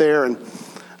out there, and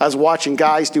I was watching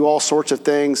guys do all sorts of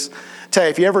things. Tell you,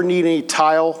 if you ever need any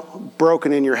tile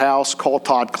broken in your house, call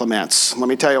Todd Clements. Let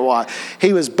me tell you why.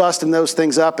 He was busting those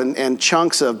things up, and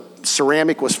chunks of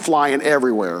ceramic was flying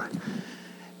everywhere.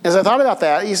 As I thought about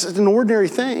that, it's an ordinary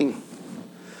thing.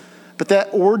 But that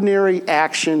ordinary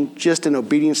action, just in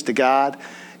obedience to God,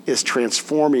 is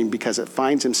transforming because it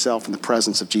finds himself in the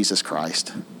presence of Jesus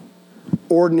Christ.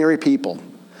 Ordinary people,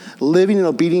 living in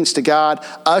obedience to God,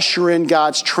 usher in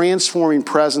God's transforming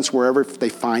presence wherever they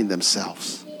find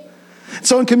themselves.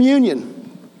 So in communion,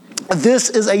 this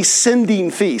is a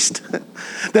sending feast.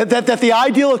 That the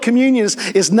ideal of communion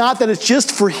is not that it's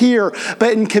just for here,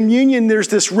 but in communion there's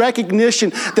this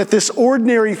recognition that this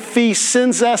ordinary feast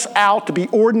sends us out to be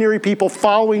ordinary people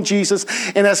following Jesus.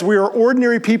 And as we are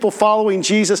ordinary people following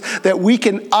Jesus, that we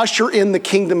can usher in the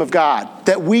kingdom of God.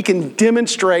 That we can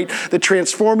demonstrate the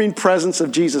transforming presence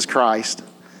of Jesus Christ.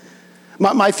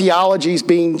 My theology is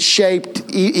being shaped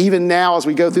even now as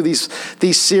we go through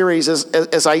these series, as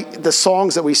the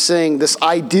songs that we sing, this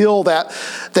ideal that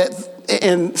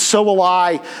and so will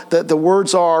I, that the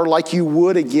words are like you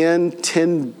would again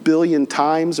 10 billion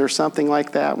times or something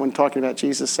like that when talking about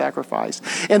Jesus' sacrifice.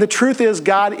 And the truth is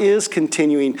God is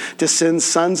continuing to send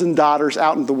sons and daughters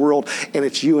out into the world, and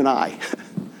it's you and I.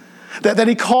 That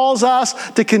he calls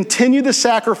us to continue the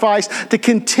sacrifice, to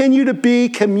continue to be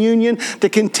communion, to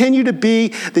continue to be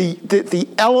the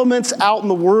elements out in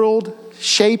the world,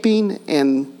 shaping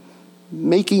and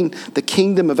making the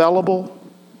kingdom available.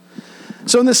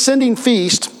 So in this sending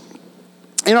feast,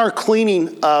 in our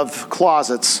cleaning of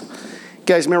closets, you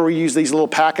guys remember we use these little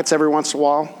packets every once in a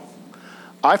while?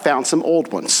 I found some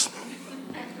old ones.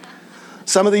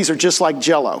 Some of these are just like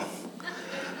Jell-O.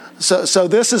 So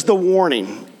this is the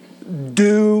warning.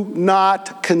 Do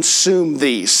not consume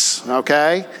these,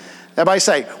 okay? Everybody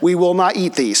say, we will not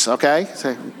eat these, okay?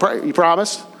 Say, you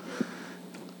promise?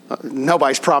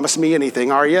 Nobody's promised me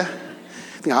anything, are you?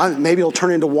 maybe it'll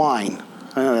turn into wine.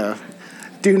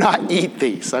 Do not eat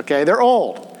these, okay? They're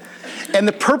old. And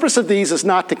the purpose of these is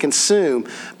not to consume,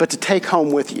 but to take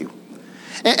home with you.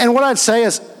 And what I'd say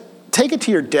is, take it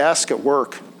to your desk at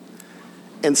work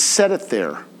and set it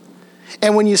there.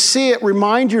 And when you see it,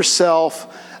 remind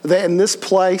yourself that in this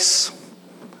place,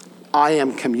 I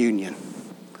am communion.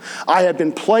 I have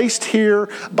been placed here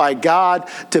by God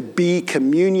to be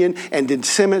communion and to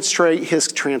demonstrate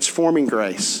His transforming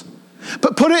grace.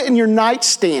 But put it in your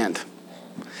nightstand.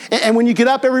 And when you get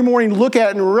up every morning, look at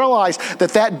it and realize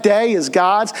that that day is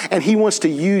God's and He wants to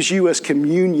use you as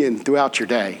communion throughout your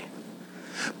day.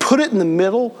 Put it in the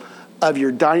middle of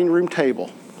your dining room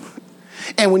table.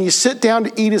 And when you sit down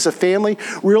to eat as a family,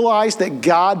 realize that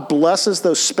God blesses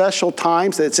those special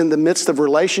times, that it's in the midst of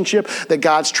relationship, that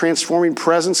God's transforming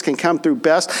presence can come through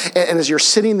best. And as you're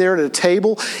sitting there at a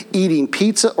table, eating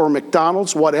pizza or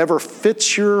McDonald's, whatever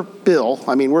fits your bill.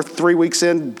 I mean, we're 3 weeks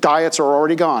in, diets are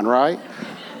already gone, right?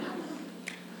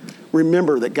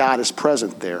 Remember that God is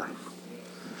present there.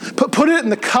 Put it in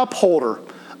the cup holder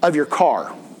of your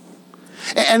car.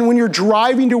 And when you're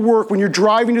driving to work, when you're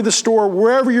driving to the store,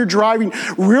 wherever you're driving,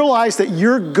 realize that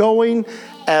you're going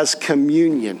as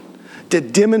communion to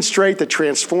demonstrate the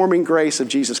transforming grace of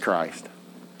Jesus Christ.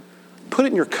 Put it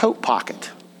in your coat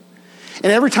pocket.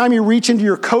 And every time you reach into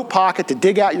your coat pocket to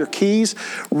dig out your keys,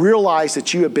 realize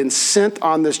that you have been sent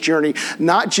on this journey,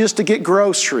 not just to get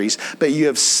groceries, but you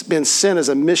have been sent as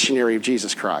a missionary of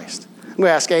Jesus Christ. I'm going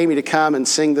to ask Amy to come and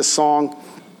sing this song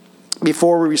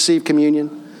before we receive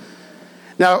communion.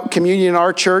 Now, communion in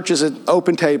our church is an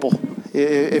open table.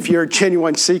 If you're a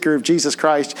genuine seeker of Jesus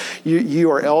Christ,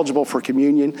 you are eligible for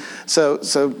communion.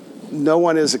 So no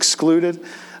one is excluded.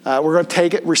 We're going to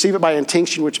take it, receive it by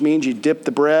intinction, which means you dip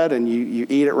the bread and you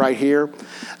eat it right here.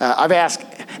 I've asked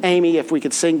Amy if we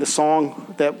could sing the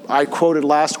song that I quoted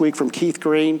last week from Keith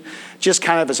Green, just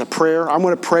kind of as a prayer. I'm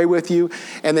going to pray with you,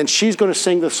 and then she's going to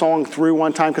sing the song through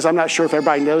one time, because I'm not sure if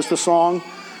everybody knows the song.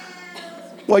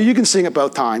 Well, you can sing it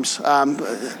both times.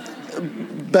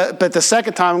 But the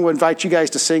second time, I'm going to invite you guys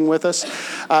to sing with us.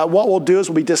 What we'll do is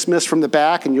we'll be dismissed from the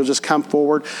back, and you'll just come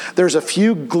forward. There's a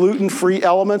few gluten-free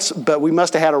elements, but we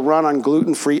must have had a run on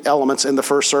gluten-free elements in the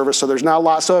first service, so there's not a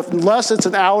lot. So unless it's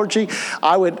an allergy,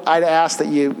 I'd ask that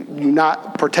you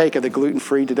not partake of the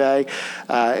gluten-free today,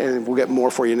 and we'll get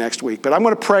more for you next week. But I'm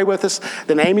going to pray with us.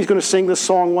 Then Amy's going to sing this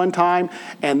song one time,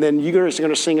 and then you guys are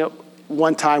going to sing it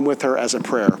one time with her as a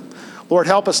prayer. Lord,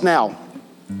 help us now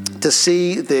to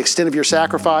see the extent of your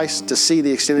sacrifice, to see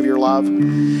the extent of your love,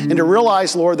 and to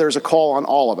realize, Lord, there's a call on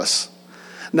all of us.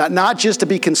 Not just to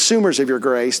be consumers of your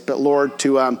grace, but, Lord,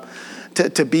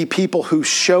 to be people who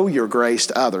show your grace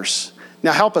to others.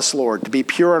 Now help us, Lord, to be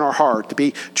pure in our heart, to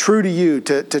be true to you,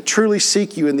 to truly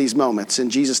seek you in these moments. In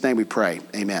Jesus' name we pray.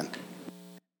 Amen.